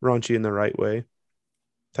like raunchy in the right way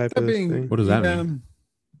type of thing. What does that mean?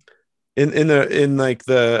 In like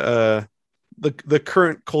the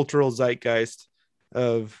current cultural zeitgeist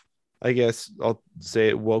of, I guess I'll say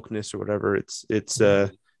it, wokeness or whatever. It's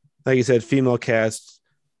like you said, female cast,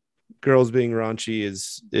 girls being raunchy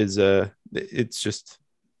is it's just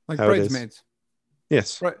like Bridesmaids.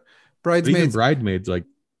 Yes, Bridesmaids. Even Bridesmaids like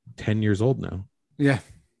 10 years old now. Yeah,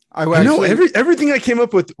 I know everything I came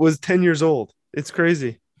up with was 10 years old. It's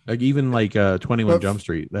crazy. Like even like 21 Jump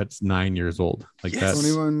Street, that's 9 years old. Like yes.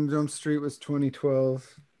 21 Jump Street was 2012.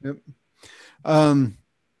 Yep.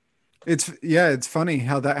 It's funny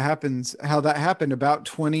how that happens. How that happened about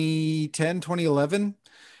 2010, 2011.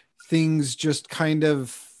 Things just kind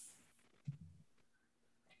of,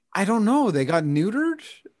 I don't know, they got neutered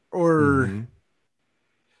or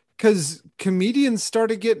because comedians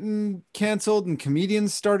started getting canceled and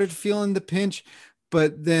comedians started feeling the pinch,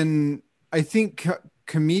 but then I think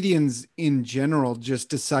comedians in general just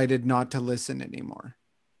decided not to listen anymore.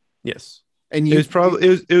 Yes, and it was probably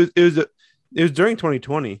it was during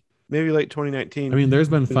 2020, maybe late 2019. I mean, there's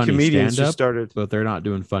been funny comedians stand-up, just started, but they're not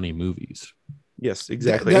doing funny movies. Yes,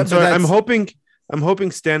 exactly. And so I'm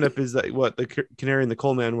hoping stand-up is like what the canary in the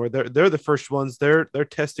coal man, where they're the first ones. They're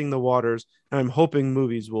testing the waters, and I'm hoping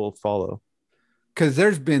movies will follow. Because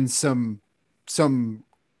there's been some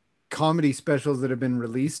comedy specials that have been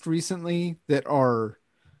released recently that are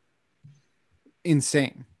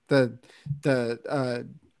insane. Dave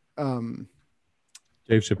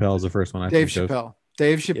Chappelle is the first one. Dave Chappelle,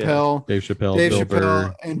 Bill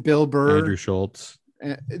Burr, and Bill Burr, Andrew Schultz.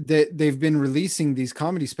 They've been releasing these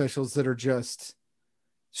comedy specials that are just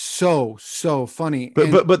so funny.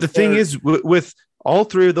 But the thing is, with all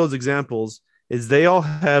three of those examples, is they all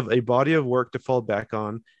have a body of work to fall back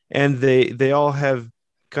on, and they all have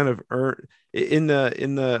kind of earned in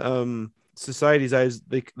the society's eyes.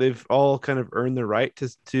 They've all kind of earned the right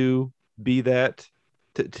to be that,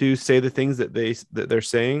 to say the things that they're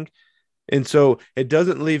saying. And so it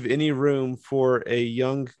doesn't leave any room for a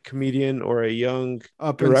young comedian or a young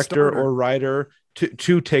director or writer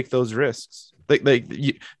to take those risks.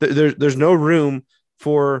 There's no room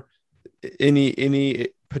for any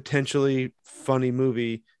potentially funny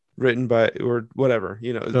movie written by or whatever,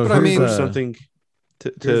 So but I mean, something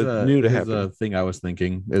new to happen. The thing I was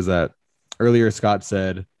thinking is that earlier Scott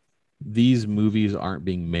said these movies aren't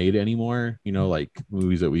being made anymore, like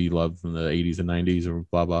movies that we love from the 80s and 90s or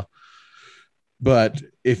blah blah. But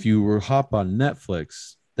if you hop on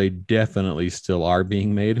Netflix, they definitely still are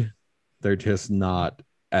being made. They're just not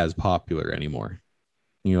as popular anymore.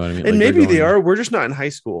 You know what I mean? And maybe they are. We're just not in high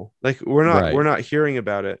school. Like we're not hearing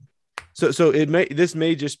about it. So this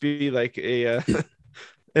may just be like a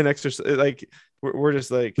an exercise. Like we're just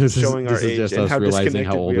like showing our age and how disconnected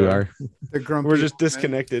how old we are. We're just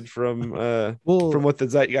disconnected from what the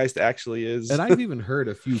zeitgeist actually is. And I've even heard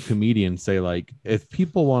a few comedians say, like, if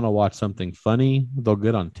people want to watch something funny, they'll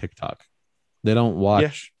get on TikTok. They don't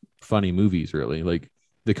watch funny movies, really. Like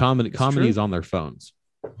the comedy is on their phones.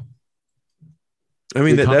 I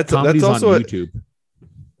mean, that's also on YouTube.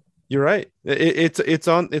 You're right. It's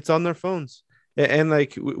on their phones, and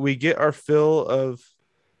like we get our fill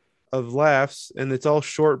of laughs, and it's all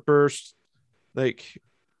short bursts, and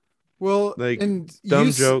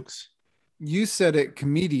dumb jokes. You said it,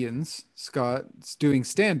 comedians, Scott, doing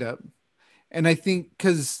stand-up, and I think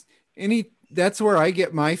because that's where I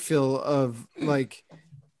get my fill of like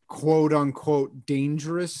quote unquote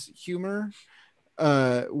dangerous humor,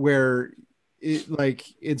 where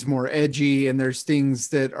it's more edgy and there's things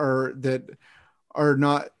that are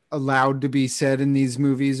not allowed to be said in these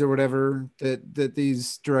movies or whatever that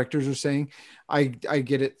these directors are saying. I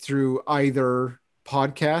get it through either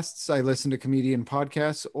podcasts. I listen to comedian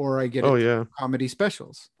podcasts, or I get it through comedy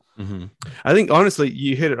specials. Mm-hmm. I think honestly,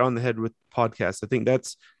 you hit it on the head with podcasts. I think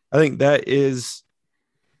that is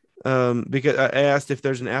because I asked if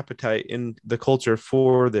there's an appetite in the culture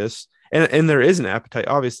for this. And there is an appetite,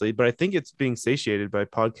 obviously, but I think it's being satiated by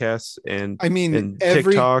podcasts and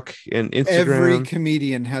TikTok and Instagram. Every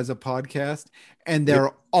comedian has a podcast, and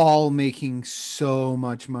they're all making so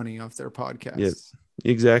much money off their podcasts. Yes,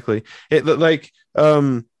 exactly. I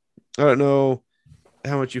don't know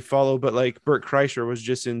how much you follow, but like Bert Kreischer was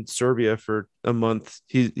just in Serbia for a month.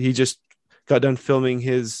 He just got done filming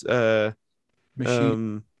his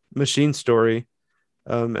Machine Story.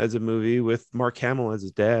 As a movie with Mark Hamill as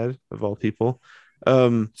his dad, of all people.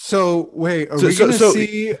 So wait, are we going to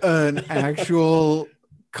see an actual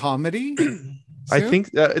comedy? I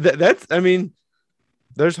think that's. I mean,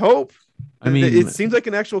 there's hope. I mean, it seems like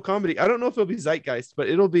an actual comedy. I don't know if it'll be zeitgeist, but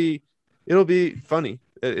it'll be funny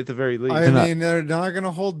at the very least. I mean, they're not going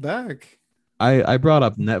to hold back. I brought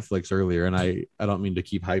up Netflix earlier, and I don't mean to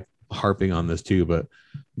keep harping on this too, but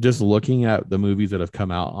just looking at the movies that have come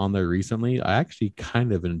out on there recently, I actually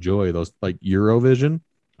kind of enjoy those, like Eurovision.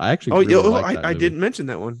 I actually I didn't mention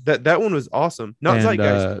that one. That one was awesome. Not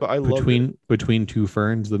zeitgeist, but I love Between Two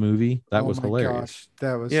Ferns, the movie that was hilarious.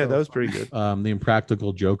 Gosh, that was pretty good. The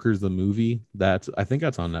Impractical Jokers, the movie, I think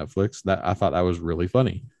that's on Netflix. That I thought that was really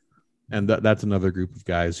funny, and that's another group of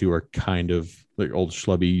guys who are kind of like old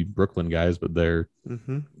schlubby Brooklyn guys, but they're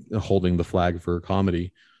holding the flag for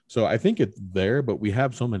comedy. So I think it's there, but we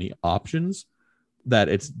have so many options that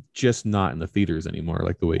it's just not in the theaters anymore,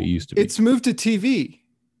 like the way it used to be. It's moved to TV.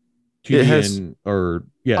 TV or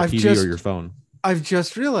your phone. I've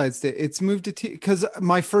just realized it. It's moved to TV because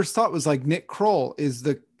my first thought was like Nick Kroll is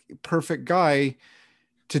the perfect guy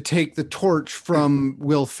to take the torch from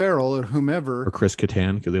Will Ferrell or whomever. Or Chris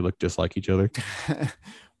Kattan, because they look just like each other.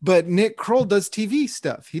 But Nick Kroll does TV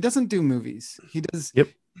stuff. He doesn't do movies. He does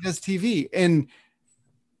TV. And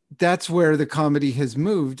that's where the comedy has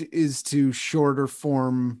moved, is to shorter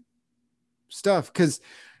form stuff. Because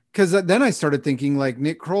then I started thinking, like,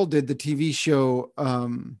 Nick Kroll did the TV show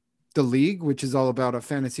The League, which is all about a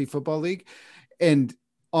fantasy football league. And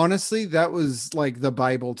honestly, that was like the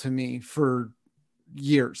Bible to me for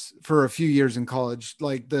a few years in college.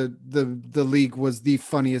 Like the league was the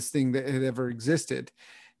funniest thing that had ever existed.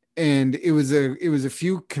 And it was a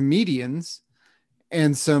few comedians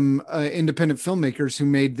and some independent filmmakers who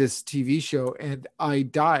made this TV show, and I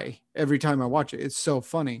die every time I watch it. It's so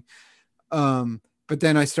funny. But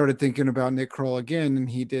then I started thinking about Nick Kroll again, and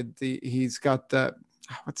he's got that,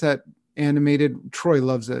 what's that animated? Troy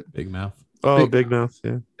loves it. Big Mouth. Oh, Big Mouth.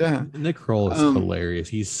 Yeah. Nick Kroll is hilarious.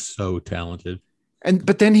 He's so talented.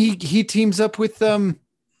 But then he teams up with the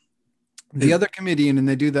other comedian, and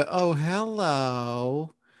they do the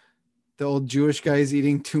hello. The old Jewish guy's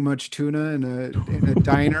eating too much tuna in a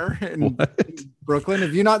diner in Brooklyn.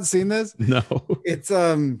 Have you not seen this? No. It's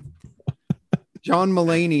John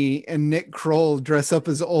Mulaney and Nick Kroll dress up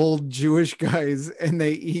as old Jewish guys, and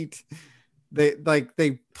they eat. They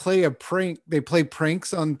play a prank. They play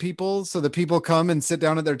pranks on people, so the people come and sit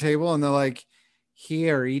down at their table, and they're like,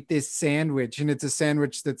 "Here, eat this sandwich," and it's a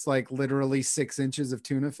sandwich that's like literally 6 inches of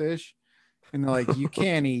tuna fish, and they're like, "You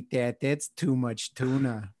can't eat that. That's too much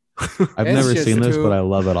tuna." I've never seen this, but I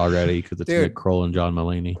love it already because it's Nick Kroll and John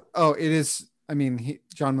Mulaney. Oh, it is. I mean,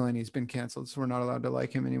 John Mulaney's been canceled, so we're not allowed to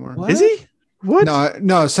like him anymore. What? Is he? What?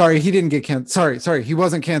 No, sorry, he didn't get canceled. Sorry, he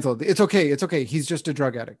wasn't canceled. It's okay. He's just a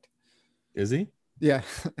drug addict. Is he? Yeah,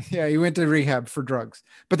 he went to rehab for drugs,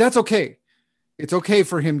 but that's okay. It's okay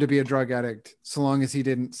for him to be a drug addict so long as he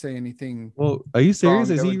didn't say anything. Well, are you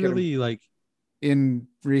serious? Is he really like in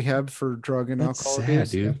rehab for drug and alcohol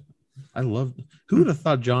abuse? Dude. Yeah. I love. Who would have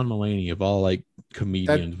thought John Mulaney, of all like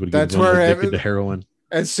comedians, would get addicted to heroin?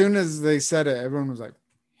 As soon as they said it, everyone was like,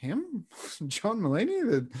 "Him, John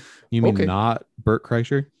Mulaney." You mean not Bert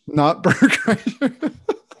Kreischer? Not Bert Kreischer.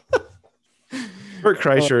 Bert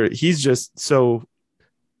Kreischer, he's just so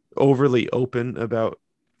overly open about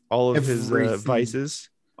all of his vices.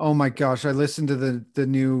 Oh my gosh, I listened to the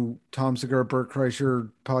new Tom Segura Bert Kreischer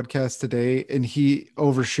podcast today, and he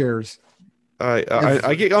overshares.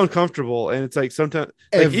 I get uncomfortable, and it's like sometimes,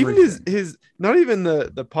 like even his not even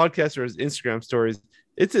the podcast or his Instagram stories,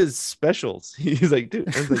 it's his specials. He's like,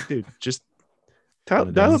 dude, just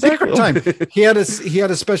dial Secret Time. He had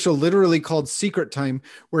a special literally called Secret Time,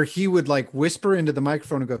 where he would like whisper into the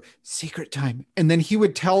microphone and go, "Secret Time," and then he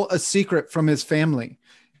would tell a secret from his family,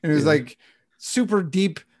 and it was like super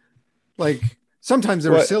deep. Like sometimes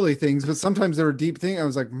there were silly things, but sometimes there were deep things. I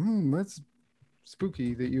was like, that's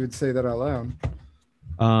spooky that you would say that out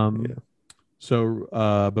loud.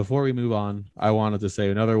 So before we move on, I wanted to say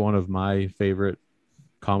another one of my favorite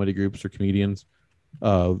comedy groups or comedians,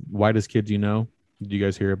 Whitest Kids You Know. Did you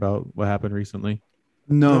guys hear about what happened recently?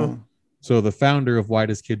 No. So the founder of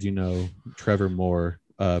Whitest Kids You Know, Trevor Moore,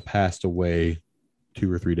 passed away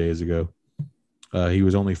 2 or 3 days ago. He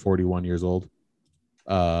was only 41 years old.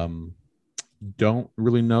 Don't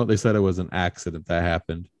really know. They said it was an accident that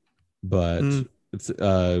happened, but it's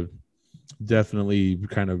definitely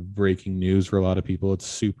kind of breaking news for a lot of people. It's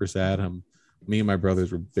super sad. Me and my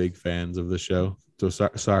brothers were big fans of the show, so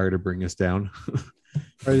sorry to bring us down.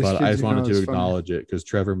 But I just wanted to acknowledge it because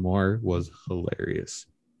Trevor Moore was hilarious,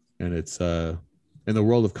 and it's in the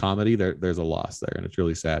world of comedy there's a loss there, and it's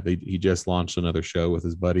really sad. He just launched another show with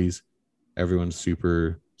his buddies. Everyone's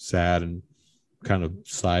super sad and kind of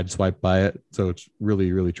sideswiped by it, so it's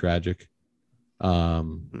really, really tragic.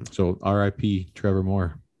 So R.I.P. Trevor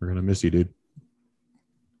Moore. We're gonna miss you, dude.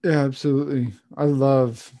 Yeah, absolutely. I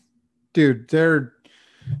love, dude. They're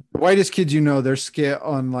Whitest Kids You Know. Their skit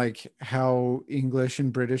on like how English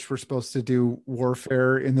and British were supposed to do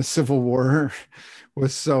warfare in the Civil War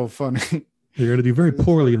was so funny. You're gonna do very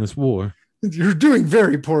poorly in this war. You're doing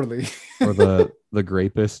very poorly. Or the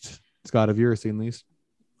Grapist. Scott, have you ever seen these?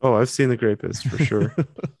 Oh, I've seen The Grapist for sure.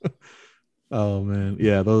 Oh man,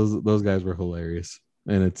 yeah, those guys were hilarious,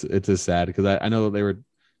 and it's just sad because I know that they were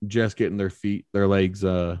just getting their feet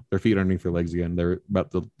underneath their legs again. They're about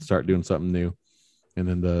to start doing something new, and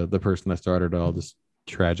then the person that started it all just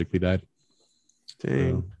tragically died.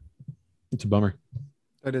 Dang, it's a bummer.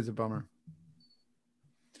 That is a bummer.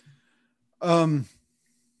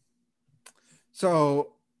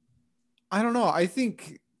 So I don't know. I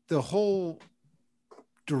think the whole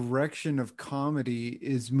direction of comedy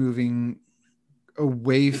is moving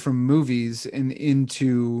away from movies and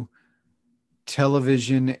into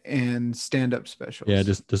television and stand-up specials. Yeah,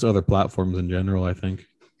 just other platforms in general, I think.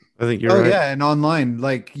 I think you're right. Yeah, and online,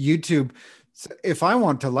 like YouTube. If I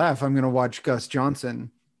want to laugh, I'm going to watch Gus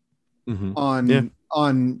Johnson on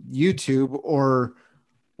YouTube, or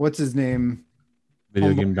what's his name?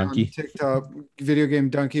 Video Game Donkey. TikTok, Video Game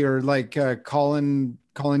Donkey, or like calling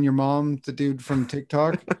your mom, the dude from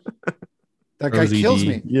TikTok. That guy kills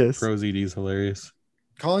me. Yes. Pro ZD is hilarious.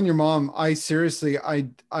 Calling your mom. I've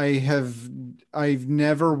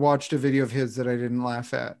never watched a video of his that I didn't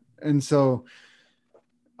laugh at. And so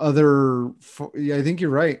I think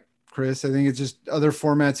you're right, Chris. I think it's just other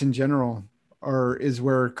formats in general is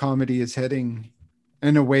where comedy is heading,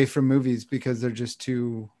 and away from movies because they're just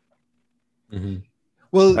too.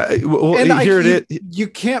 Well, you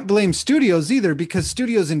can't blame studios either, because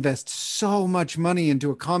studios invest so much money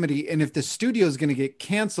into a comedy, and if the studio is going to get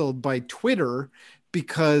canceled by Twitter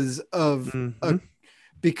because of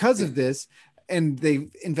this, and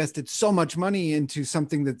they've invested so much money into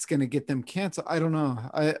something that's going to get them canceled, I don't know.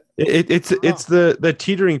 It's the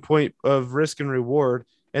teetering point of risk and reward,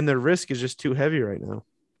 and the risk is just too heavy right now.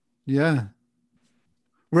 Yeah.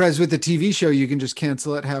 Whereas with the TV show, you can just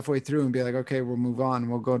cancel it halfway through and be like, okay, we'll move on.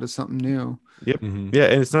 We'll go to something new. Yep. Yeah.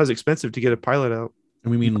 And it's not as expensive to get a pilot out.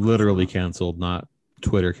 And we mean literally canceled, not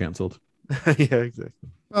Twitter canceled. Yeah, exactly.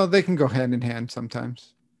 Well, they can go hand in hand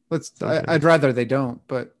sometimes. I'd rather they don't,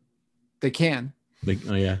 but they can.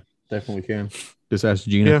 Yeah, definitely can. Just ask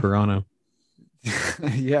Gina Carano.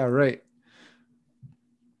 Yeah, right.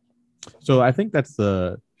 So I think that's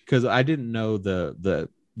because I didn't know the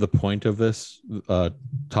point of this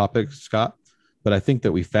topic, Scott, but I think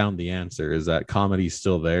that we found the answer is that comedy's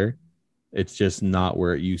still there. It's just not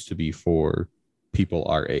where it used to be for people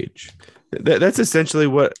our age. That's essentially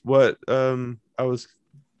what I was.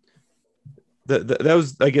 That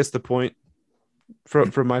was, I guess, the point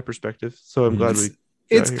from my perspective. So I'm glad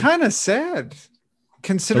it's kind of sad,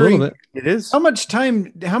 considering it is. How much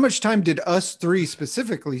time did us three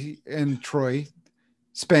specifically and Troy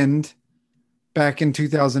spend back in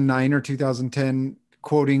 2009 or 2010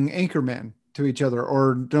 quoting Anchorman to each other,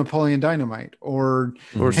 or Napoleon Dynamite, or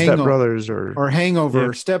Step Brothers, or Hangover,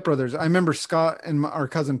 or Step Brothers? I remember Scott and our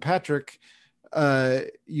cousin Patrick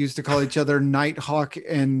used to call each other Nighthawk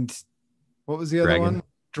and what was the other one?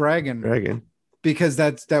 Dragon. Because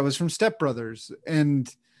that was from Step Brothers.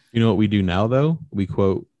 And you know what we do now, though? We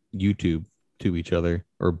quote YouTube to each other,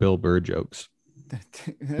 or Bill Burr jokes.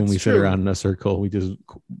 When we sit around in a circle, we just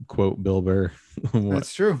quote Bill Burr.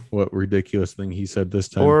 That's true. What ridiculous thing he said this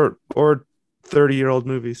time. Or 30-year-old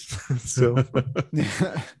movies. So,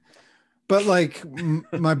 but like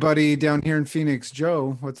my buddy down here in Phoenix,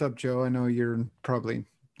 Joe. What's up, Joe? I know you're probably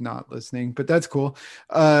not listening, but that's cool.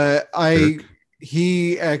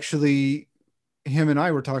 Him and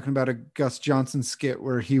I were talking about a Gus Johnson skit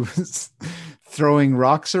where he was throwing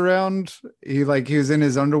rocks around. He was in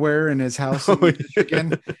his underwear in his house in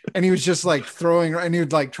Michigan, and he was just like throwing, and he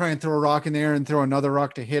would like try and throw a rock in the air and throw another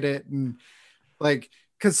rock to hit it. And like,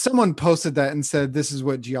 because someone posted that and said, this is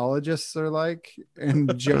what geologists are like.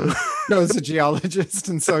 And Joe knows a geologist.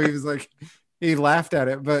 And so he was like, he laughed at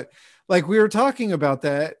it. But like, we were talking about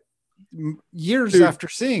that years after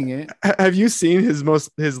seeing it. Have you seen his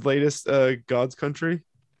latest God's Country?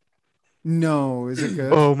 No, is it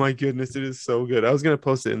good? Oh my goodness, it is so good. I was gonna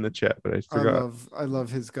post it in the chat, but I forgot. I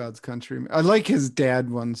love his God's Country. I like his dad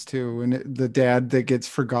ones too, and the dad that gets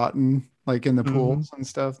forgotten, like in the pools and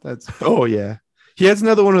stuff. That's oh yeah, he has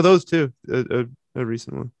another one of those too, a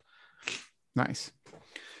recent one. Nice.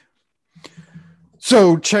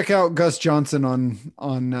 So check out Gus Johnson on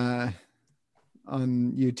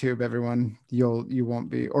YouTube, everyone. You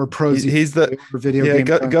won't be, or pros. He's the video game.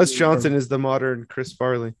 Gus Johnson is the modern Chris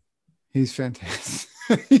Farley. He's fantastic.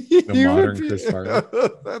 The modern Chris Farley.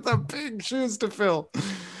 That's a big shoes to fill.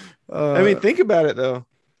 I mean, think about it though.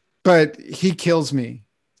 But he kills me,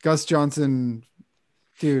 Gus Johnson,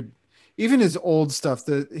 dude. Even his old stuff,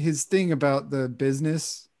 his thing about the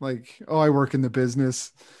business, like, I work in the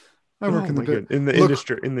business. I work in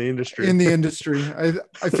the industry.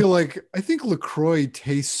 I feel like I think LaCroix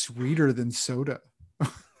tastes sweeter than soda.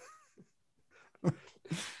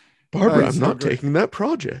 Barbara, I'm not taking that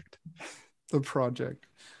project. The project.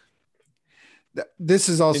 This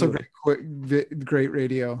is also great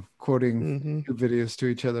radio, quoting videos to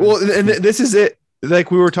each other. Well, and this is it.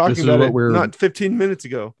 Like we were talking about it not 15 minutes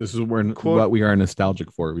ago. This is what we are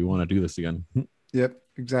nostalgic for. We want to do this again. Yep,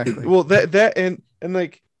 exactly. Well, that and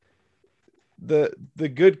like the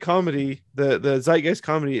good comedy, the zeitgeist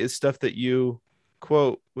comedy is stuff that you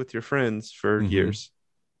quote with your friends for years.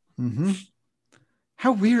 Mm-hmm.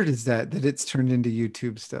 How weird is that it's turned into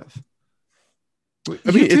YouTube stuff? I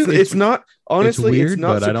mean, it's not, honestly, it's weird,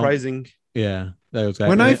 not but surprising. Yeah, that was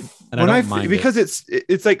Because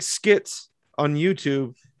it's like skits on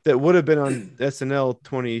YouTube that would have been on SNL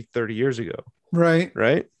 20, 30 years ago. Right.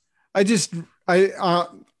 I just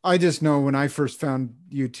know when I first found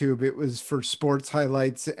YouTube, it was for sports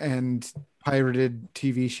highlights and pirated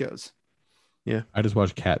TV shows. Yeah. I just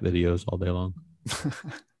watch cat videos all day long.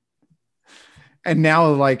 And now,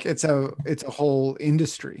 like, it's a whole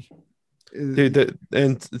industry. Dude,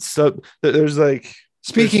 there's like,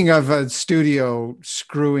 speaking of a studio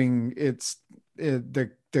screwing the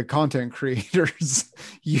content creators,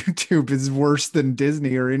 YouTube is worse than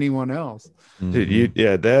Disney or anyone else. Dude,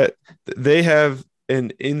 that they have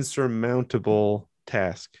an insurmountable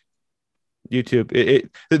task. YouTube,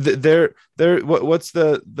 what's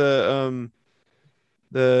the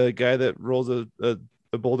guy that rolls a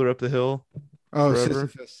boulder up the hill? Oh,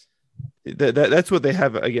 Sisyphus. That's what they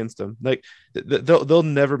have against them. Like they'll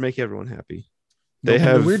never make everyone happy.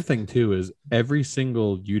 The weird thing too is every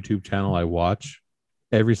single YouTube channel I watch,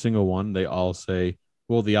 every single one, they all say,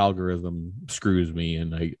 "Well, the algorithm screws me,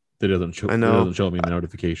 and it doesn't show me my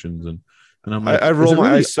notifications." And I'm like, I roll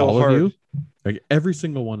my eyes so hard. Like every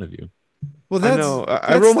single one of you. Well,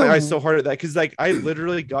 I roll my eyes so hard at that because, like, I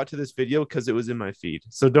literally got to this video because it was in my feed.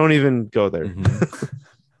 So don't even go there. Mm-hmm.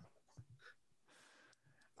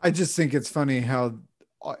 I just think it's funny how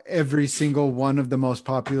every single one of the most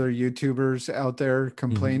popular YouTubers out there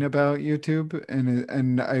complain about YouTube,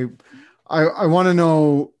 and I want to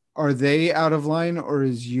know, are they out of line, or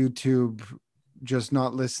is YouTube just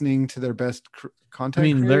not listening to their best content?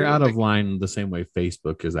 I mean, they're out of line the same way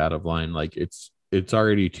Facebook is out of line. Like it's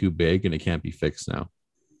already too big and it can't be fixed now.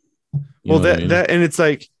 And it's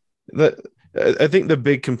like I think the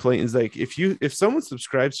big complaint is like if someone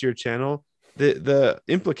subscribes to your channel, the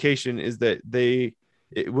implication is that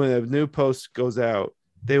when a new post goes out,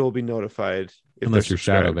 they will be notified unless you're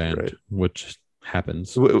shadow banned, right? Which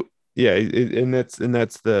happens. Yeah, and that's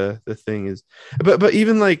the thing is, but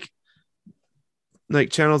even like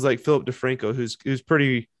channels like Philip DeFranco, who's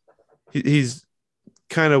pretty, he's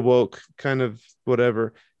kind of woke, kind of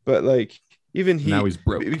whatever, but like even now he's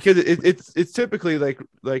broke because it's typically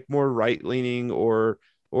like more right leaning or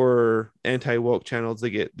anti-woke channels that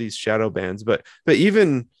get these shadow bans, but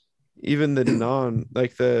even the non,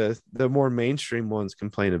 like the more mainstream ones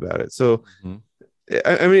complain about it. So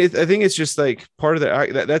I mean, I think it's just like part of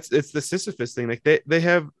it's the Sisyphus thing. Like they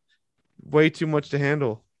have way too much to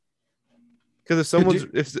handle, because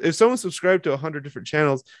if someone subscribed to 100 different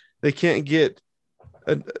channels, they can't get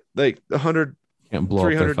like 100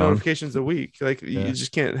 300 notifications a week. Like it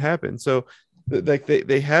just can't happen. So like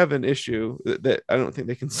they have an issue that I don't think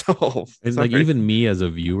they can solve. And like even me as a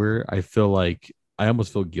viewer, I feel like I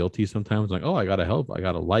almost feel guilty sometimes. Like, oh, I gotta help, I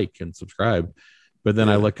gotta like and subscribe. But then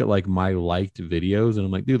I look at like my liked videos and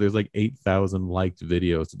I'm like, dude, there's like 8,000 liked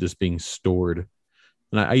videos just being stored.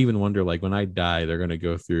 And I even wonder, like, when I die, they're gonna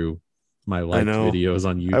go through my liked videos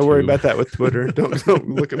on YouTube. I worry about that with Twitter. don't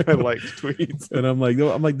look at my liked tweets. And I'm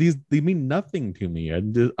like, these, they mean nothing to me.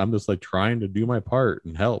 I'm just like trying to do my part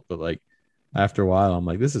and help. But like after a while, I'm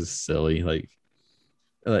like, this is silly. Like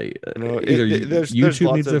either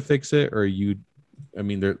YouTube needs to fix it, or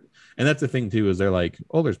and that's the thing too, is they're like,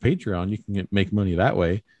 oh, there's Patreon, you can make money that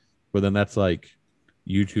way. But then that's like,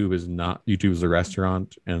 YouTube is the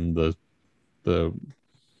restaurant, and the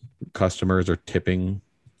customers are tipping,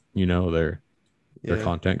 their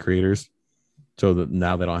content creators, so that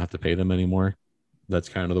now they don't have to pay them anymore. That's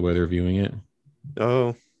kind of the way they're viewing it.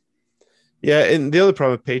 Oh, yeah. And the other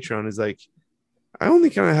problem with Patreon is like, I only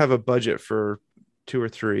kind of have a budget for 2 or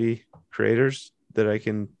 3 creators that I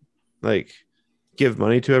can like give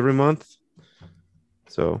money to every month.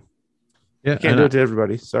 So yeah, can't do it to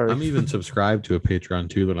everybody. Sorry. I'm even subscribed to a Patreon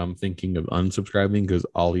too that I'm thinking of unsubscribing, because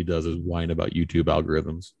all he does is whine about YouTube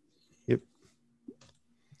algorithms. Yep.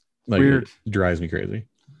 Like, weird. It drives me crazy.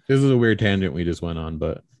 This is a weird tangent we just went on,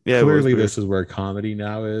 but yeah, clearly this is where comedy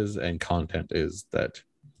now is, and content is that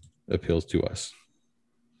appeals to us.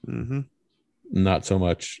 Mm-hmm. Not so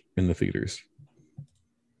much in the theaters,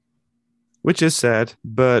 which is sad.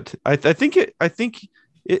 But I think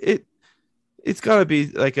it's got to be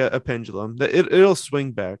like a pendulum that it'll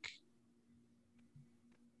swing back.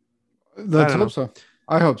 Let's hope so.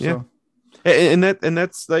 I hope so. And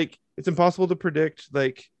that's like, it's impossible to predict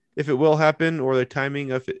like if it will happen or the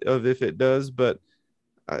timing of if it does, but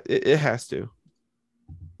it has to.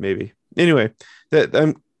 Maybe. Anyway,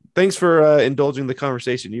 thanks for indulging the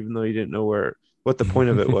conversation, even though you didn't know what the point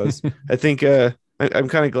of it was. I think I'm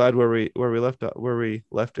kind of glad where we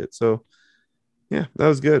left it. So Yeah, that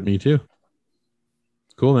was good. Me too.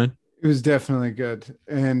 Cool, man. It was definitely good,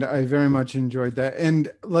 and I very much enjoyed that.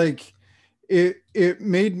 And like, it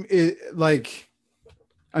made it like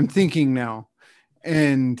I'm thinking now,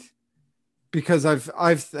 and because I've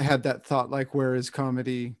had that thought, like, where is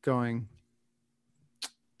comedy going?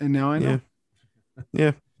 And now I know.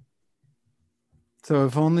 Yeah. So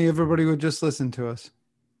if only everybody would just listen to us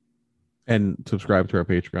and subscribe to our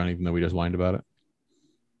Patreon, even though we just whined about it.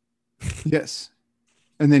 Yes,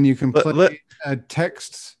 and then you can play a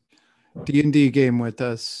text D&D game with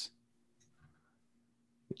us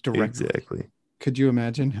directly. Exactly. Could you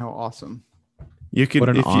imagine how awesome? You can,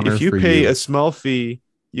 if you pay a small fee,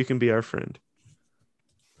 you can be our friend.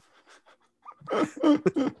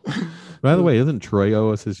 By the way, doesn't Troy owe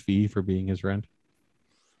us his fee for being his friend?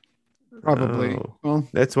 Probably. Oh, well,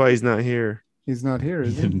 that's why he's not here. He's not here,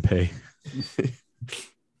 is he? Didn't pay.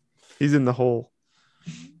 He's in the hole.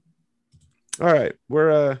 All right,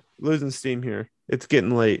 we're losing steam here. It's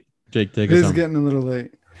getting late. Jake, take us home. It is getting a little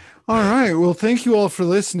late. All right. Well, thank you all for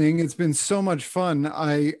listening. It's been so much fun.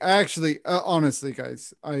 I actually, honestly,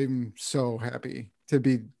 guys, I'm so happy to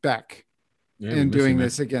be back and doing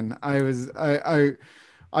this again. I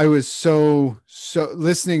was so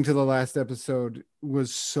listening to the last episode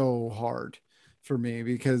was so hard for me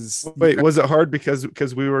because was it hard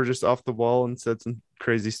because we were just off the wall and said some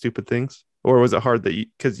crazy stupid things, or was it hard that you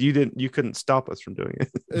couldn't stop us from doing it?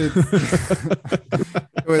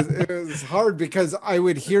 It was hard because I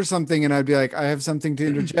would hear something and I'd be like, I have something to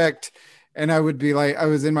interject. And I would be like, I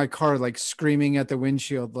was in my car, like screaming at the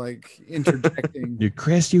windshield, like interjecting. You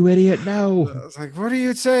Chris, you idiot. No. I was like, what do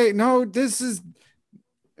you say? No, this is.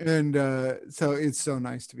 And so it's so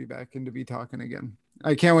nice to be back and to be talking again.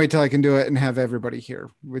 I can't wait till I can do it and have everybody here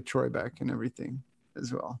with Troy back and everything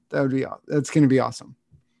as well. That's going to be awesome.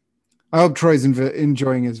 I hope Troy's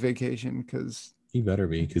enjoying his vacation because he better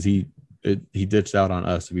be, because he ditched out on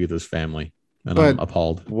us to be with his family. And I'm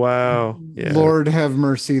appalled. Wow. Yeah. Lord have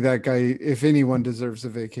mercy, that guy. If anyone deserves a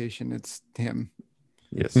vacation, it's him.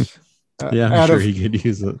 Yes. I'm sure he could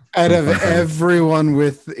use it. Out of everyone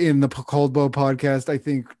within the Cold Bow podcast, I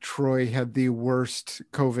think Troy had the worst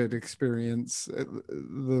COVID experience,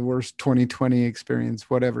 the worst 2020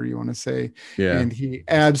 experience, whatever you want to say. Yeah. And he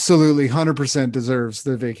absolutely 100% deserves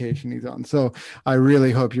the vacation he's on. So I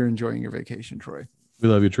really hope you're enjoying your vacation, Troy. We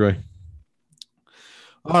love you, Troy.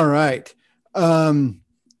 All right.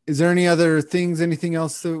 Is there anything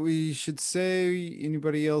else that we should say?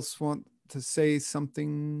 Anybody else want to say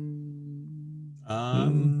something? I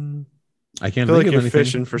can't feel think like of you're anything.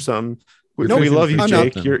 fishing for something. We love you,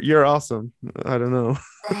 Jake. You're awesome. I don't know.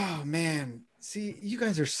 Oh man, see, you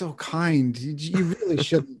guys are so kind. You really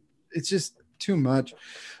shouldn't. It's just too much.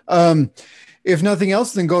 If nothing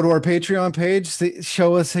else, then go to our Patreon page.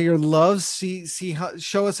 Show us your love.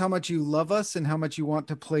 Show us how much you love us and how much you want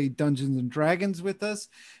to play Dungeons and Dragons with us.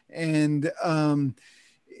 And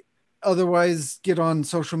otherwise, get on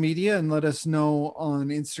social media and let us know on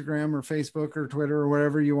Instagram or Facebook or Twitter or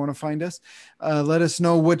wherever you want to find us. Let us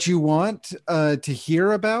know what you want to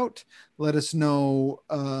hear about. Let us know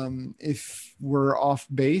if we're off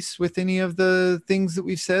base with any of the things that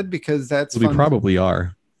we've said, because that's we probably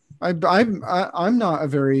are. I'm not a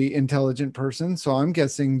very intelligent person, so I'm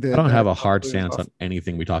guessing that I don't have a hard stance on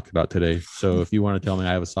anything we talked about today. So if you want to tell me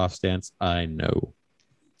I have a soft stance, I know.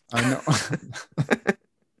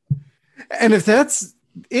 And if that's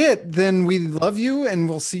it, then we love you and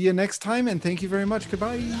we'll see you next time. And thank you very much.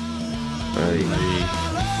 Goodbye. Bye.